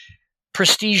one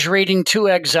prestige rating 2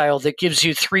 exile that gives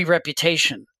you 3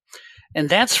 reputation. And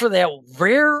that's for that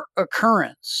rare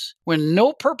occurrence when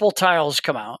no purple tiles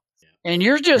come out and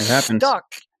you're just stuck.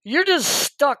 You're just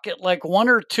stuck at like 1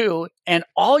 or 2, and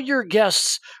all your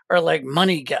guests are like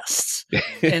money guests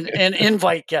and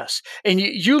invite guests. And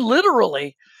you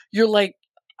literally, you're like,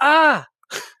 I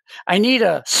need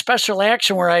a special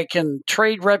action where I can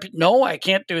trade No, I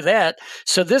can't do that.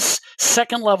 So this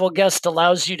second level guest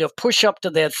allows you to push up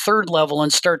to that 3rd level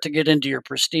and start to get into your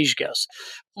prestige guests.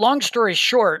 Long story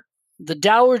short, the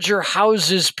Dowager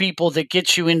houses people that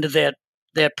get you into that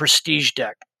that prestige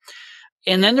deck.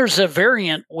 And then there's a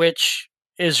variant which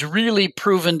is really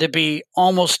proven to be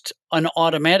almost an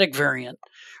automatic variant,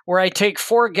 where I take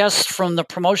 4 guests from the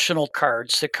promotional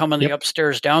cards that come in the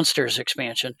upstairs, downstairs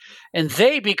expansion, and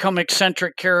they become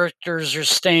eccentric characters or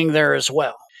staying there as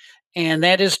well. And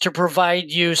that is to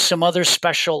provide you some other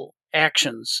special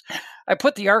actions. I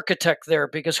put the architect there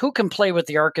because who can play with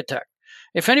the architect?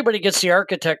 If anybody gets the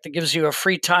architect that gives you a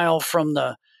free tile from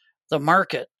the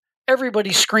market,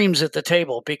 everybody screams at the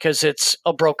table because it's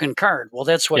a broken card. Well,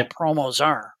 that's what promos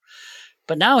are.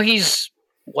 But now he's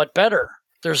what better?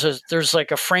 There's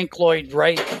like a Frank Lloyd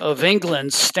Wright of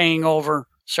England staying over.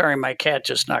 Sorry, my cat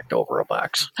just knocked over a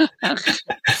box.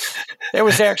 It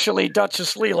was actually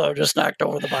Duchess Lilo just knocked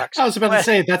over the box. I was about to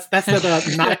say that's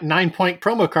the 9-point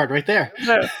promo card right there.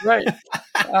 Right.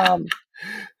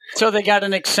 So they got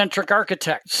an eccentric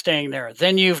architect staying there.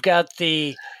 Then you've got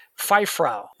the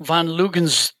Pfeifrau von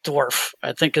Lugensdorf,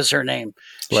 I think is her name.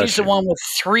 She's the one with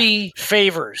 3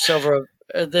 favors over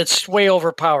that's way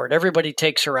overpowered. Everybody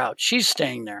takes her out. She's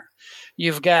staying there.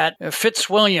 You've got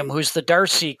Fitzwilliam, who's the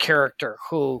Darcy character,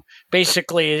 who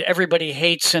basically everybody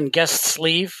hates and guests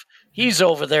leave. He's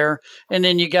over there. And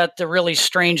then you got the really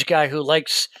strange guy who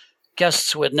likes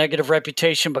guests with negative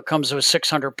reputation but comes with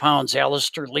 600 pounds,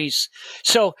 Alistair Lease.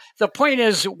 So the point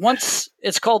is, once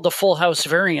it's called the Full House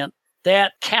variant,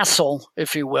 that castle,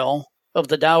 if you will, of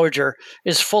the Dowager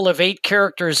is full of 8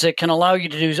 characters that can allow you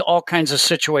to do all kinds of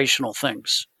situational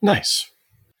things. Nice.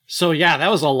 So yeah, that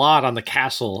was a lot on the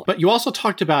castle. But you also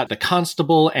talked about the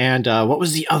constable and what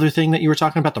was the other thing that you were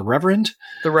talking about? The Reverend?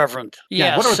 The Reverend.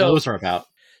 Yeah. What are those about?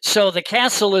 So the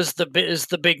castle is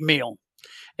the big meal.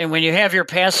 And when you have your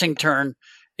passing turn,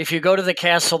 if you go to the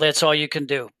castle, that's all you can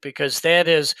do, because that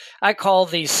is, I call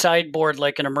the sideboard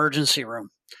like an emergency room.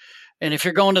 And if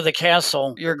you're going to the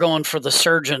castle, you're going for the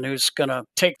surgeon who's going to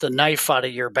take the knife out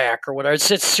of your back or whatever. It's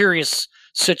a serious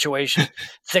situation.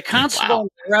 The constable and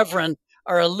the Reverend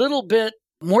are a little bit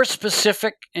more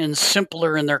specific and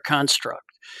simpler in their construct.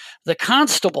 The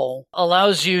constable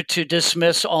allows you to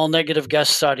dismiss all negative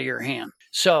guests out of your hand.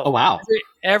 So,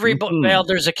 everybody, well,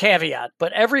 there's a caveat,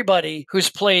 but everybody who's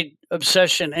played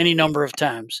Obsession any number of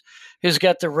times has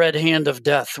got the red hand of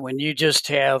death when you just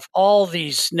have all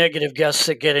these negative guests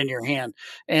that get in your hand.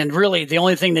 And really, the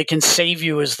only thing that can save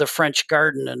you is the French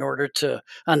Garden in order to,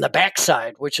 on the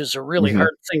backside, which is a really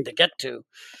hard thing to get to.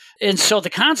 And so the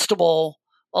constable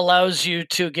allows you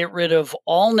to get rid of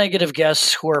all negative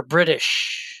guests who are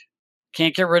British.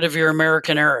 Can't get rid of your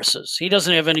American heiresses. He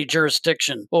doesn't have any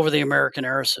jurisdiction over the American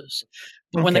heiresses.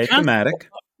 When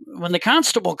the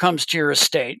constable comes to your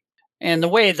estate, and the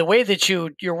way that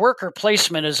your worker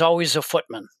placement is always a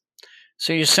footman.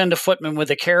 So you send a footman with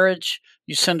a carriage,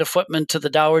 you send a footman to the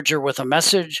Dowager with a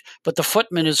message, but the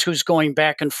footman is who's going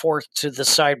back and forth to the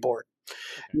sideboard.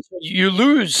 You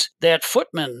lose that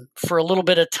footman for a little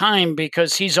bit of time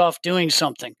because he's off doing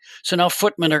something. So now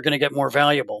footmen are going to get more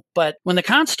valuable. But when the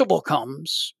constable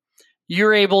comes,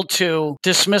 you're able to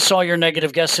dismiss all your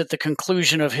negative guests at the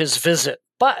conclusion of his visit.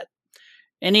 But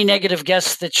any negative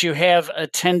guests that you have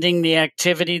attending the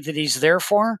activity that he's there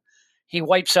for, he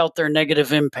wipes out their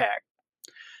negative impact.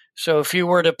 So if you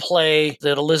were to play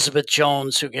that Elizabeth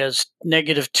Jones, who has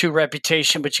 -2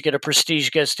 reputation, but you get a prestige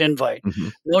guest invite,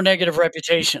 no negative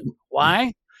reputation.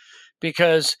 Why?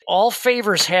 Because all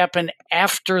favors happen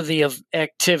after the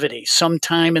activity,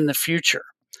 sometime in the future,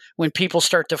 when people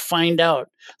start to find out.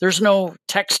 There's no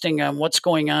texting on what's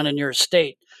going on in your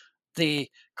estate. The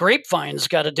grapevine's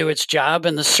got to do its job,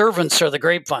 and the servants are the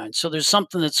grapevine. So there's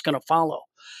something that's going to follow.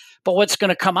 But what's going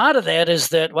to come out of that is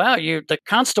that, the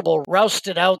constable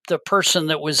rousted out the person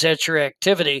that was at your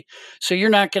activity. So you're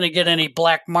not going to get any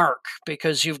black mark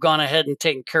because you've gone ahead and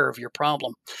taken care of your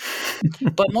problem.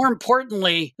 But more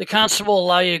importantly, the constable will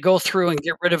allow you to go through and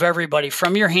get rid of everybody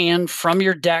from your hand, from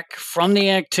your deck, from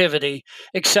the activity,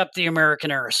 except the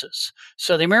American heiresses.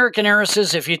 So the American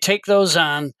heiresses, if you take those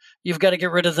on, you've got to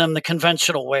get rid of them the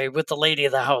conventional way with the lady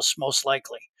of the house, most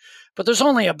likely. But there's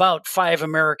only about 5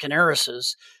 American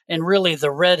heiresses, and really the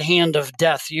red hand of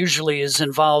death usually is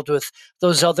involved with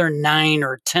those other 9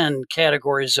 or 10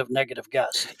 categories of negative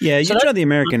guests. Yeah, you draw the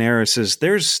American heiresses.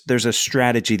 There's a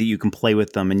strategy that you can play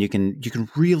with them, and you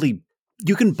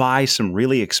can buy some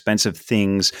really expensive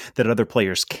things that other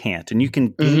players can't, and you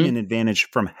can gain an advantage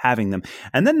from having them.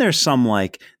 And then there's some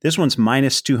like, this one's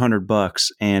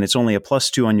 -$200 and it's only a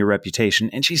 +2 on your reputation,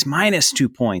 and she's -2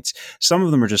 points. Some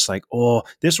of them are just like, oh,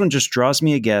 this one just draws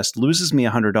me a guest, loses me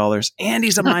 $100, and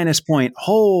he's a -point.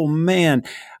 Oh man.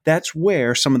 That's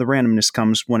where some of the randomness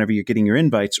comes whenever you're getting your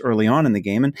invites early on in the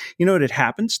game. And you know what, it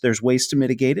happens. There's ways to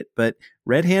mitigate it, but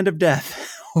red hand of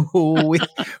death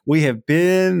we have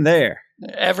been there.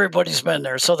 Everybody's been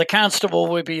there. So the constable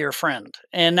would be your friend.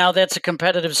 And now that's a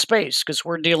competitive space because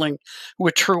we're dealing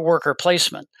with true worker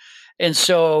placement. And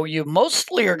so you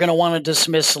mostly are going to want to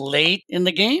dismiss late in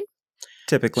the game.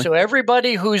 Typically. So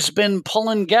everybody who's been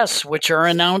pulling guests, which are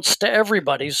announced to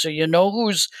everybody, so you know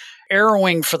who's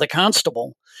arrowing for the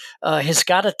constable, has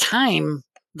got to time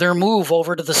their move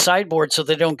over to the sideboard so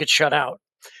they don't get shut out.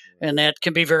 And that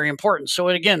can be very important. So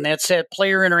again, that's that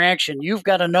player interaction. You've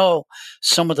got to know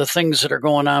some of the things that are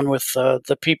going on with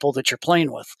the people that you're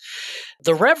playing with.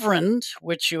 The Reverend,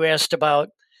 which you asked about,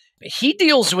 he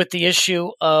deals with the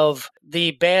issue of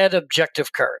the bad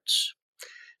objective cards.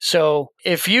 So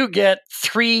if you get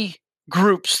 3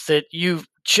 groups that you've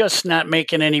just not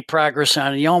making any progress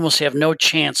on, and you almost have no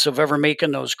chance of ever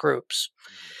making those groups,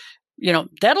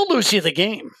 that'll lose you the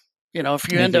game.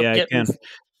 If you end up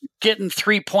getting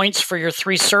 3 points for your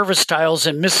 3 service tiles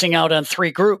and missing out on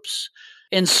 3 groups.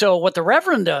 And so what the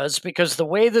Reverend does, because the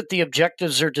way that the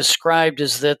objectives are described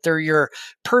is that they're your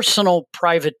personal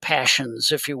private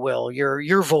passions, if you will,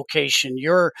 your vocation,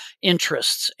 your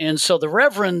interests. And so the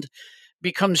Reverend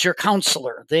becomes your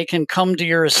counselor. They can come to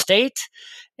your estate.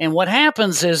 And what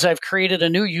happens is I've created a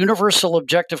new universal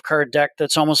objective card deck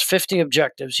that's almost 50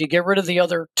 objectives. You get rid of the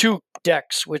other 2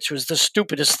 decks, which was the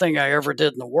stupidest thing I ever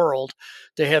did in the world,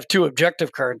 to have 2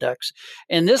 objective card decks.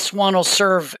 And this one will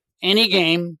serve any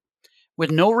game with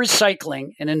no recycling.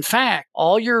 And in fact,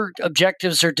 all your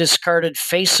objectives are discarded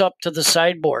face up to the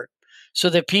sideboard so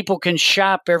that people can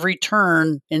shop every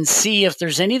turn and see if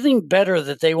there's anything better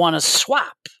that they want to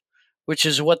swap, which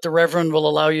is what the Reverend will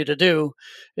allow you to do,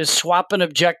 is swap an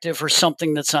objective for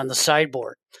something that's on the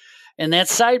sideboard. And that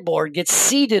sideboard gets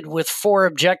seeded with 4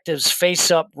 objectives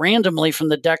face up randomly from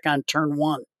the deck on turn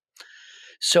 1.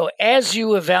 So as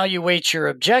you evaluate your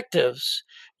objectives,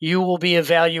 you will be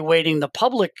evaluating the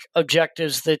public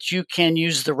objectives that you can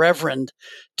use the Reverend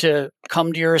to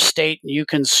come to your estate and you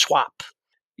can swap.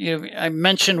 I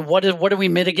mentioned what are we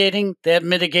mitigating? That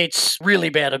mitigates really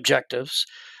bad objectives.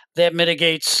 That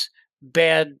mitigates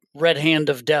bad red hand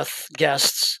of death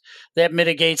guests. That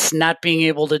mitigates not being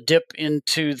able to dip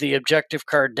into the objective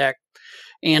card deck,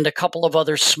 and a couple of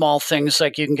other small things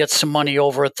like you can get some money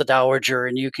over at the Dowager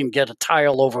and you can get a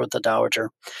tile over at the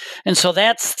Dowager. And so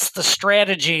that's the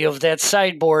strategy of that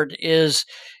sideboard, is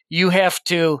you have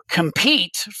to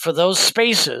compete for those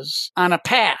spaces on a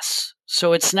pass.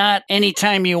 So it's not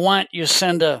anytime you want, you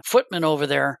send a footman over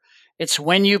there. It's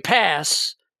when you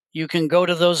pass, you can go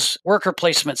to those worker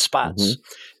placement spots. Mm-hmm.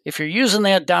 If you're using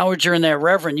that Dowager and that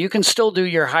Reverend, you can still do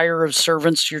your hire of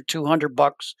servants, your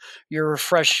 $200, your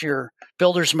refresh, your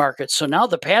builder's market. So now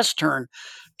the pass turn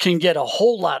can get a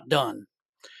whole lot done.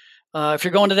 If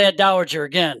you're going to that Dowager,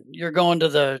 again, you're going to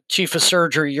the chief of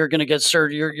surgery, you're going to get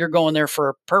surgery, you're going there for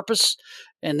a purpose,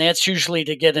 and that's usually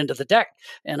to get into the deck.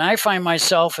 And I find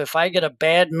myself, if I get a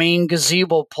bad main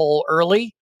gazebo pull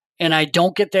early and I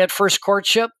don't get that first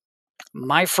courtship,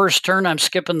 my first turn, I'm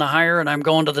skipping the hire and I'm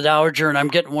going to the Dowager and I'm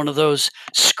getting one of those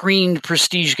screened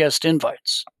prestige guest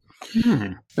invites.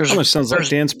 Almost sounds like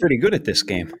Dan's pretty good at this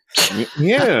game.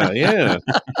 Yeah.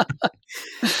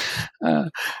 All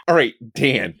right,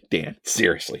 Dan,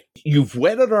 seriously. You've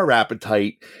whetted our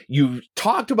appetite. You've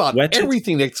talked about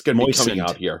everything that's going to be coming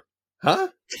out here. Huh?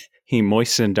 He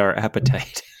moistened our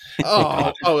appetite.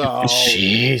 Oh,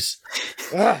 jeez.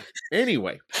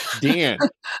 Anyway, Dan,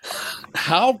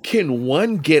 how can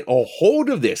one get a hold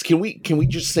of this? Can we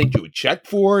just send you a check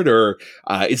for it, or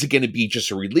is it going to be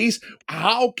just a release?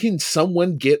 How can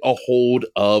someone get a hold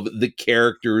of the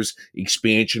characters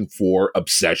expansion for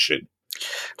Obsession?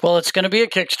 Well, it's going to be a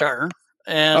Kickstarter,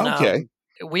 and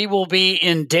we will be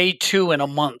in day 2 in a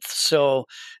month. So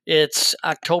it's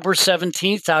October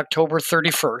 17th, October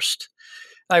 31st.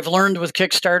 I've learned with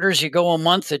Kickstarters, you go a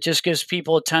month, it just gives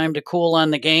people time to cool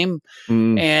on the game,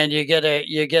 and you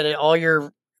get all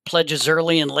your pledges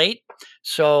early and late.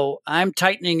 So I'm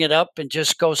tightening it up and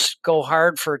just go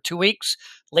hard for 2 weeks.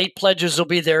 Late pledges will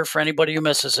be there for anybody who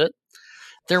misses it.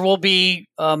 There will be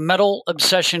metal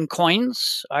Obsession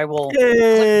coins. I will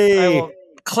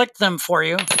click them for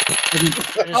you. I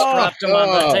just dropped them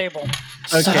on the table.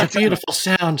 Such a beautiful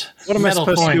sound. What am I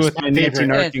supposed to do with my Nancy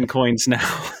Narking coins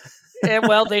now?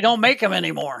 Well, they don't make them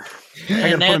anymore.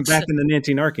 I got to put them back in the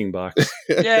Nancy Narking box.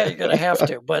 Yeah, you're going to have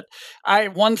to. But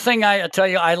one thing I tell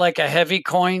you, I like a heavy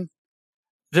coin.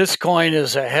 This coin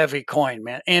is a heavy coin,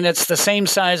 man. And it's the same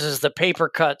size as the paper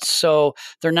cuts, so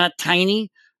they're not tiny.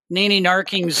 Nanny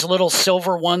Narking's little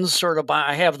silver ones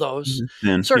I have those,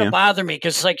 bother me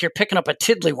because it's like you're picking up a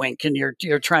tiddlywink and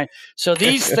you're trying. So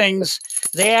these things,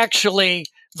 they actually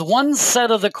The one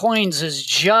set of the coins is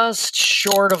just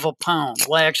short of a pound.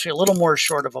 Well, actually, a little more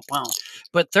short of a pound,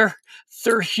 but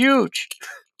they're huge.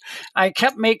 I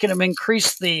kept making them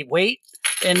increase the weight,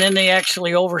 and then they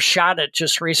actually overshot it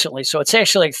just recently. So it's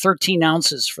actually like 13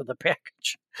 ounces for the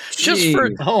package, just for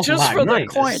the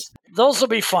coins. Those will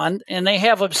be fun, and they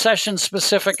have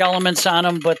obsession-specific elements on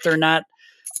them, but they're not.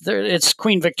 It's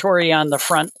Queen Victoria on the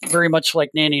front, very much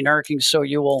like Nanny Narking. So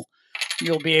you'll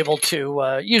be able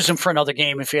to use them for another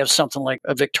game if you have something like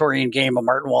a Victorian game, a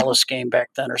Martin Wallace game back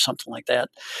then, or something like that.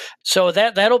 So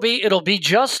it'll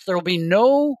be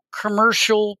no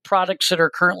commercial products that are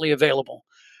currently available.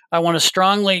 I want to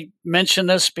strongly mention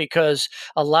this because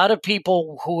a lot of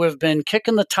people who have been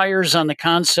kicking the tires on the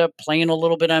concept, playing a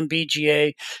little bit on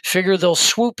BGA, figure they'll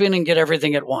swoop in and get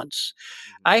everything at once.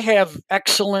 I have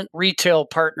excellent retail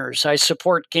partners. I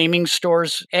support gaming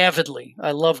stores avidly.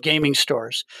 I love gaming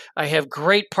stores. I have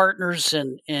great partners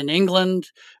in England,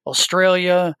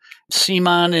 Australia,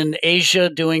 Simon in Asia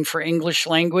doing for English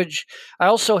language. I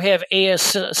also have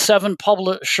AS7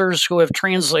 publishers who have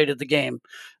translated the game.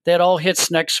 That all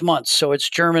hits next month. So it's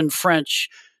German, French,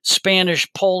 Spanish,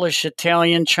 Polish,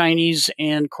 Italian, Chinese,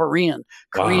 and Korean.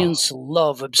 Wow. Koreans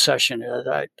love Obsession.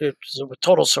 It's a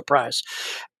total surprise.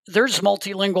 There's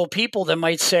multilingual people that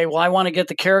might say, well, I want to get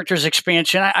the characters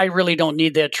expansion. I really don't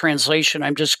need that translation.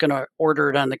 I'm just going to order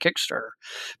it on the Kickstarter.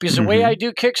 Because the way I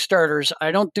do Kickstarters,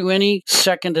 I don't do any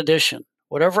second edition.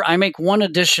 Whatever, I make one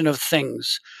edition of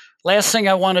things. Last thing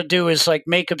I want to do is like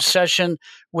make Obsession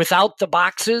without the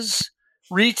boxes,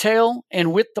 retail,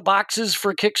 and with the boxes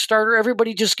for Kickstarter.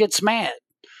 Everybody just gets mad.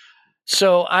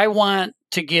 So I want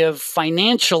to give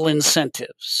financial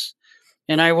incentives.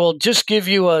 And I will just give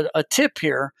you a tip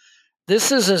here.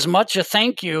 This is as much a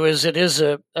thank you as it is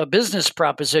a business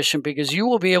proposition, because you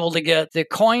will be able to get the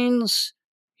coins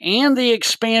and the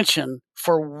expansion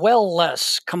for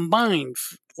combined,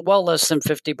 well less than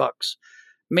 $50,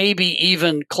 maybe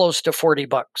even close to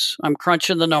 $40. I'm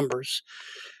crunching the numbers.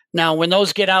 Now, when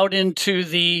those get out into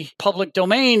the public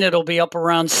domain, it'll be up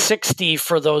around $60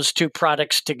 for those two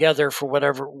products together for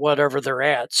whatever they're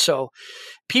at. So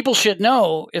people should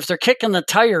know if they're kicking the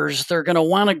tires, they're going to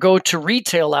want to go to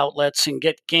retail outlets and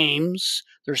get games.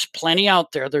 There's plenty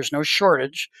out there. There's no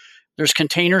shortage. There's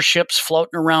container ships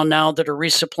floating around now that are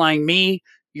resupplying me,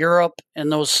 Europe,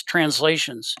 and those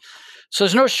translations. So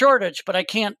there's no shortage, but I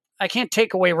can't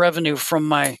take away revenue from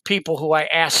my people who I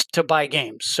asked to buy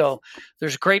games. So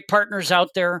there's great partners out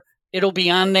there. It'll be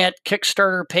on that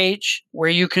Kickstarter page where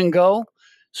you can go.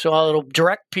 So it'll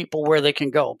direct people where they can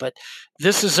go. But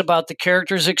this is about the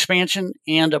characters expansion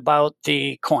and about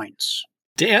the coins.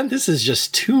 Dan, this is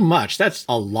just too much. That's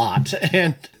a lot,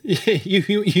 and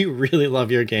you really love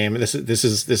your game. This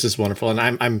is wonderful, and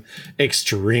I'm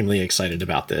extremely excited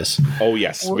about this. Oh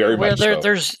yes, very much so.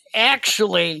 There's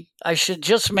actually, I should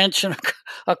just mention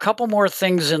a couple more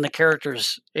things in the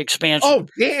characters expansion. Oh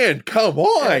Dan, come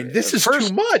on! This is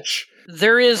too much.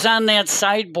 There is on that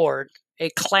sideboard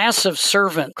a class of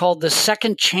servant called the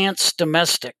Second Chance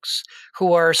Domestics,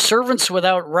 who are servants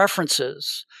without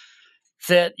references,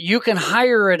 that you can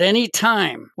hire at any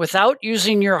time without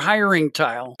using your hiring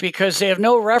tile, because they have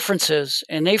no references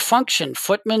and they function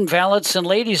footmen, valets, and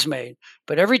ladies' maid.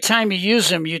 But every time you use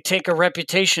them, you take a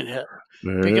reputation hit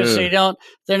because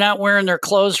they're not wearing their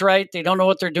clothes right. They don't know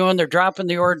what they're doing. They're dropping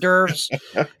the hors d'oeuvres.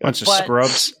 Bunch of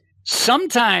scrubs.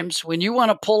 Sometimes when you want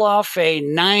to pull off a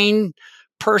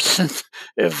 9-person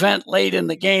event late in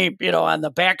the game, on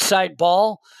the backside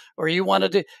ball, or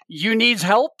you need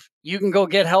help, you can go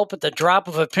get help at the drop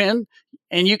of a pin,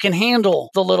 and you can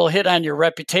handle the little hit on your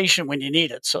reputation when you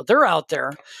need it. So they're out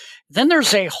there. Then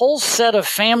there's a whole set of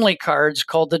family cards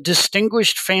called the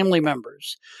Distinguished Family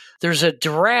Members. There's a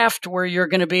draft where you're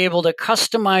going to be able to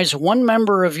customize one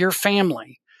member of your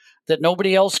family that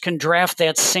nobody else can draft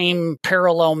that same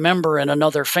parallel member in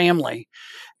another family,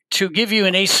 to give you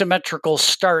an asymmetrical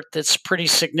start that's pretty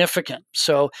significant.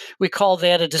 So we call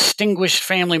that a distinguished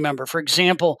family member. For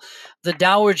example, the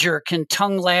Dowager can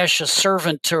tongue lash a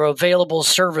servant to available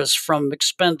service from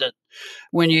expended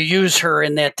when you use her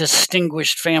in that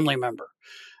distinguished family member.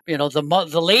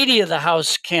 The lady of the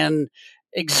house can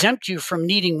exempt you from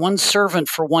needing one servant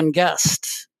for one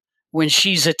guest when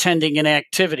she's attending an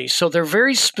activity. So they're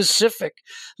very specific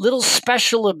little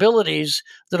special abilities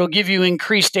that'll give you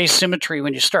increased asymmetry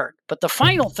when you start. But the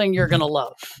final thing you're going to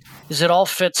love is it all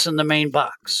fits in the main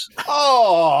box.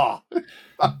 Oh,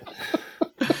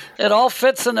 It all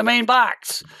fits in the main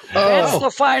box. That's the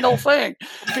final thing.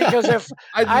 Because if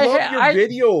I love your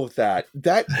video of that.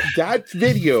 That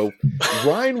video,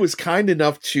 Ryan was kind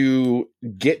enough to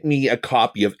get me a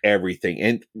copy of everything.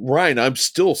 And Ryan, I'm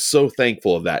still so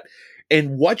thankful of that.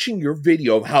 And watching your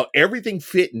video of how everything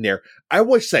fit in there, I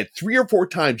watched that 3 or 4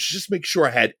 times just to make sure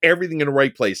I had everything in the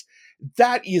right place.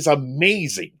 That is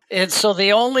amazing. And so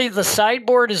the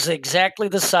sideboard is exactly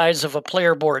the size of a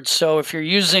player board. So if you're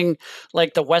using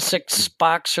like the Wessex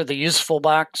box or the useful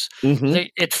box,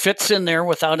 it fits in there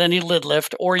without any lid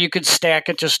lift, or you could stack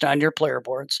it just on your player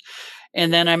boards.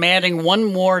 And then I'm adding one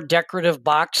more decorative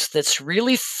box that's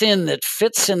really thin that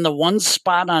fits in the one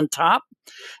spot on top.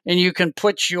 And you can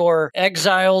put your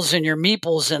exiles and your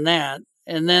meeples in that.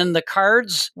 And then the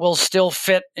cards will still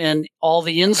fit in all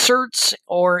the inserts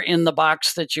or in the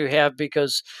box that you have,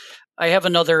 because I have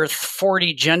another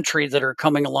 40 gentry that are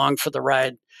coming along for the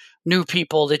ride. New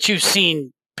people that you've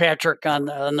seen, Patrick, on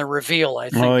the reveal, I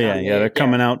think. Oh, yeah. They're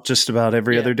coming out just about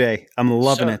every other day. I'm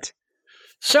loving it.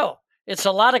 So it's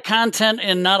a lot of content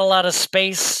and not a lot of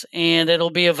space, and it'll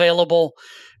be available,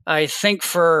 I think,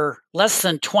 for less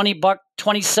than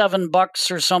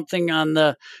 $27 or something on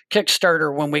the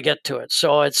Kickstarter when we get to it.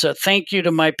 So it's a thank you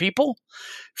to my people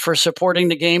for supporting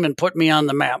the game and putting me on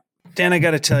the map. Dan, I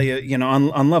got to tell you,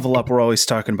 on Level Up, we're always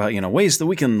talking about, ways that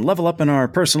we can level up in our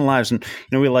personal lives. And,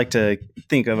 we like to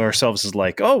think of ourselves as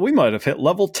like, oh, we might have hit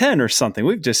level 10 or something.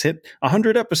 We've just hit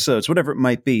 100 episodes, whatever it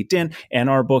might be. Dan, in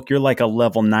our book, you're like a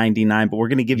level 99, but we're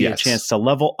going to give you a chance to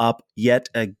level up yet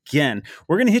again.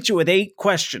 We're going to hit you with 8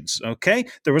 questions, okay?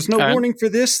 There was no warning for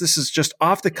this. This is just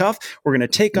off the cuff. We're going to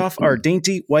take off our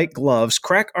dainty white gloves,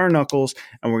 crack our knuckles,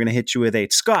 and we're going to hit you with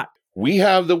 8. Scott. We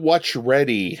have the watch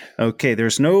ready. Okay, there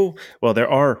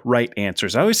are right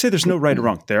answers. I always say there's no right or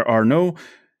wrong. There are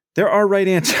right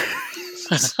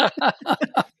answers.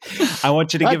 I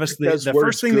want you to give us the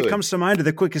first thing that comes to mind or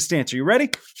the quickest answer. You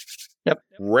ready? Yep.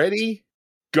 Ready?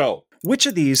 Go. Which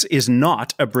of these is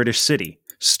not a British city?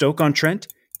 Stoke-on-Trent,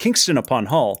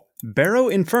 Kingston-upon-Hull,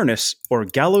 Barrow-in-Furness, or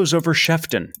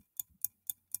Gallows-over-Shefton?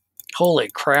 Holy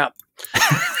crap.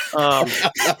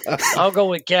 I'll go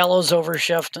with Gallows over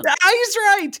Shefton. He's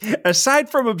right. Aside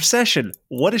from Obsession,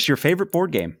 what is your favorite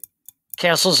board game?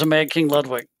 Castles of Mad King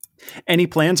Ludwig. Any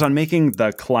plans on making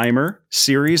the Climber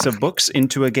series of books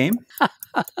into a game?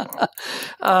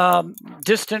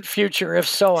 Distant future. If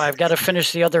so, I've got to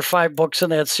finish the other 5 books in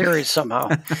that series somehow.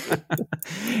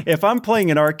 If I'm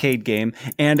playing an arcade game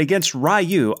and against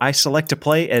Ryu, I select to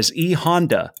play as E.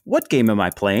 Honda, what game am I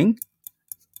playing?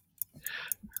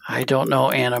 I don't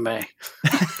know anime.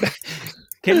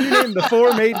 Can you name the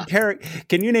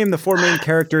 4 main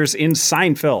characters in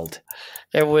Seinfeld?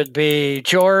 It would be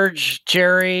George,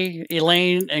 Jerry,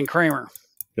 Elaine, and Kramer.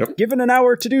 Yep. Given an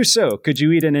hour to do so, could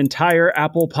you eat an entire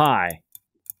apple pie?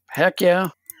 Heck yeah.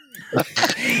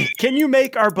 Can you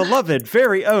make our beloved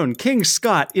very own King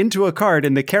Scott into a card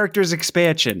in the characters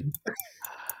expansion?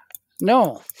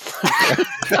 No.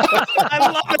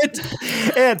 I love it.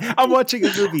 And I'm watching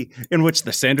a movie in which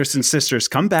the Sanderson sisters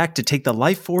come back to take the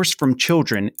life force from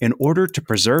children in order to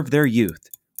preserve their youth.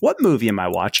 What movie am I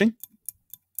watching?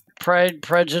 Pride,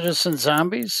 Prejudice, and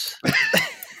Zombies?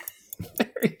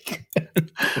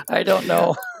 I don't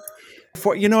know.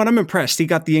 And I'm impressed. He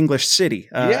got the English city.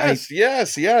 Yes.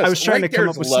 I was trying to come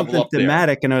up with something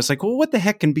thematic, and I was like, well, what the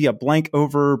heck can be a blank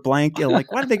over blank?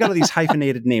 Why do they got all these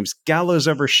hyphenated names? Gallows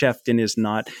over Shefton is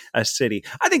not a city.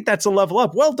 I think that's a level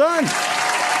up. Well done.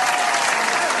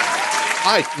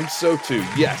 I think so too.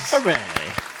 Yes. Hooray.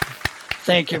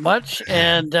 Thank you much.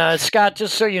 And Scott,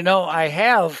 just so you know, I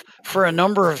have, for a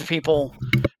number of people,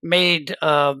 made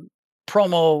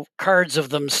promo cards of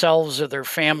themselves or their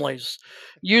families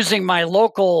using my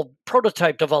local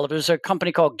prototype developers, a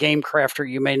company called Game Crafter.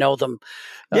 You may know them.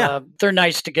 Yeah. They're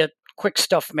nice to get quick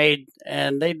stuff made,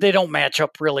 and they don't match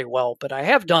up really well, but I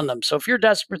have done them. So if you're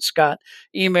desperate, Scott,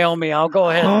 email me. I'll go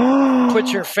ahead and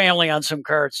put your family on some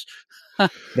cards.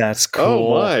 That's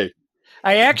cool. Oh, my.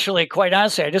 I actually, quite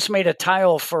honestly, I just made a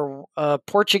tile for a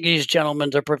Portuguese gentleman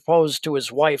to propose to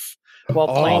his wife while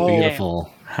playing the beautiful.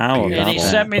 game. How And he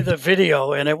sent me the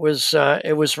video, and it was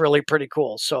really pretty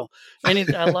cool. So I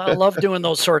love doing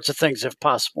those sorts of things if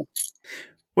possible.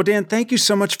 Well, Dan, thank you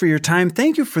so much for your time.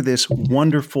 Thank you for this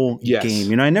wonderful game.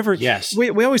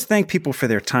 We always thank people for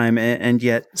their time, and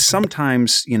yet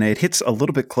sometimes, it hits a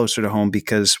little bit closer to home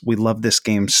because we love this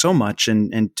game so much,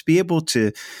 and to be able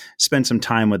to spend some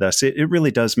time with us, it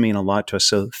really does mean a lot to us.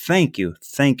 So thank you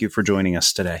for joining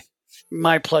us today.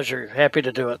 My pleasure. Happy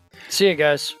to do it. See you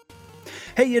guys.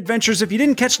 Hey, adventurers, if you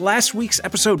didn't catch last week's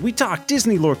episode, we talked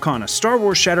Disney Lorcana, Star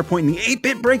Wars Shatterpoint, and the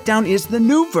 8-Bit Breakdown is the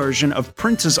new version of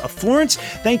Princes of Florence.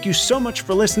 Thank you so much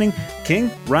for listening.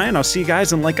 King, Ryan, I'll see you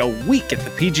guys in like a week at the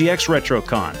PGX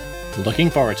RetroCon. Looking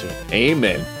forward to it.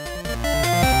 Amen.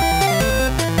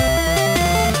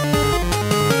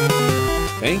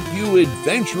 Thank you,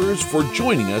 adventurers, for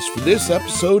joining us for this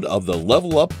episode of the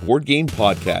Level Up Board Game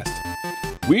Podcast.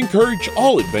 We encourage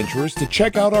all adventurers to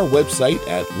check out our website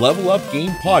at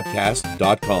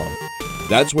levelupgamepodcast.com.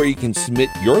 That's where you can submit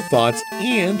your thoughts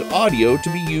and audio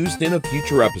to be used in a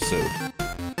future episode.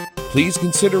 Please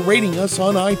consider rating us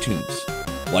on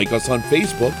iTunes, like us on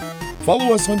Facebook,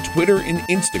 follow us on Twitter and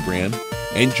Instagram,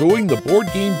 and join the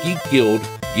Board Game Geek Guild,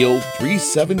 Guild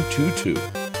 3722.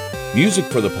 Music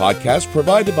for the podcast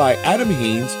provided by Adam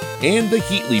Haynes and the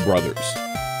Heatley Brothers.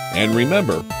 And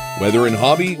remember, whether in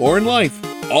hobby or in life,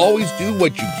 always do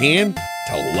what you can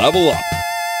to level up.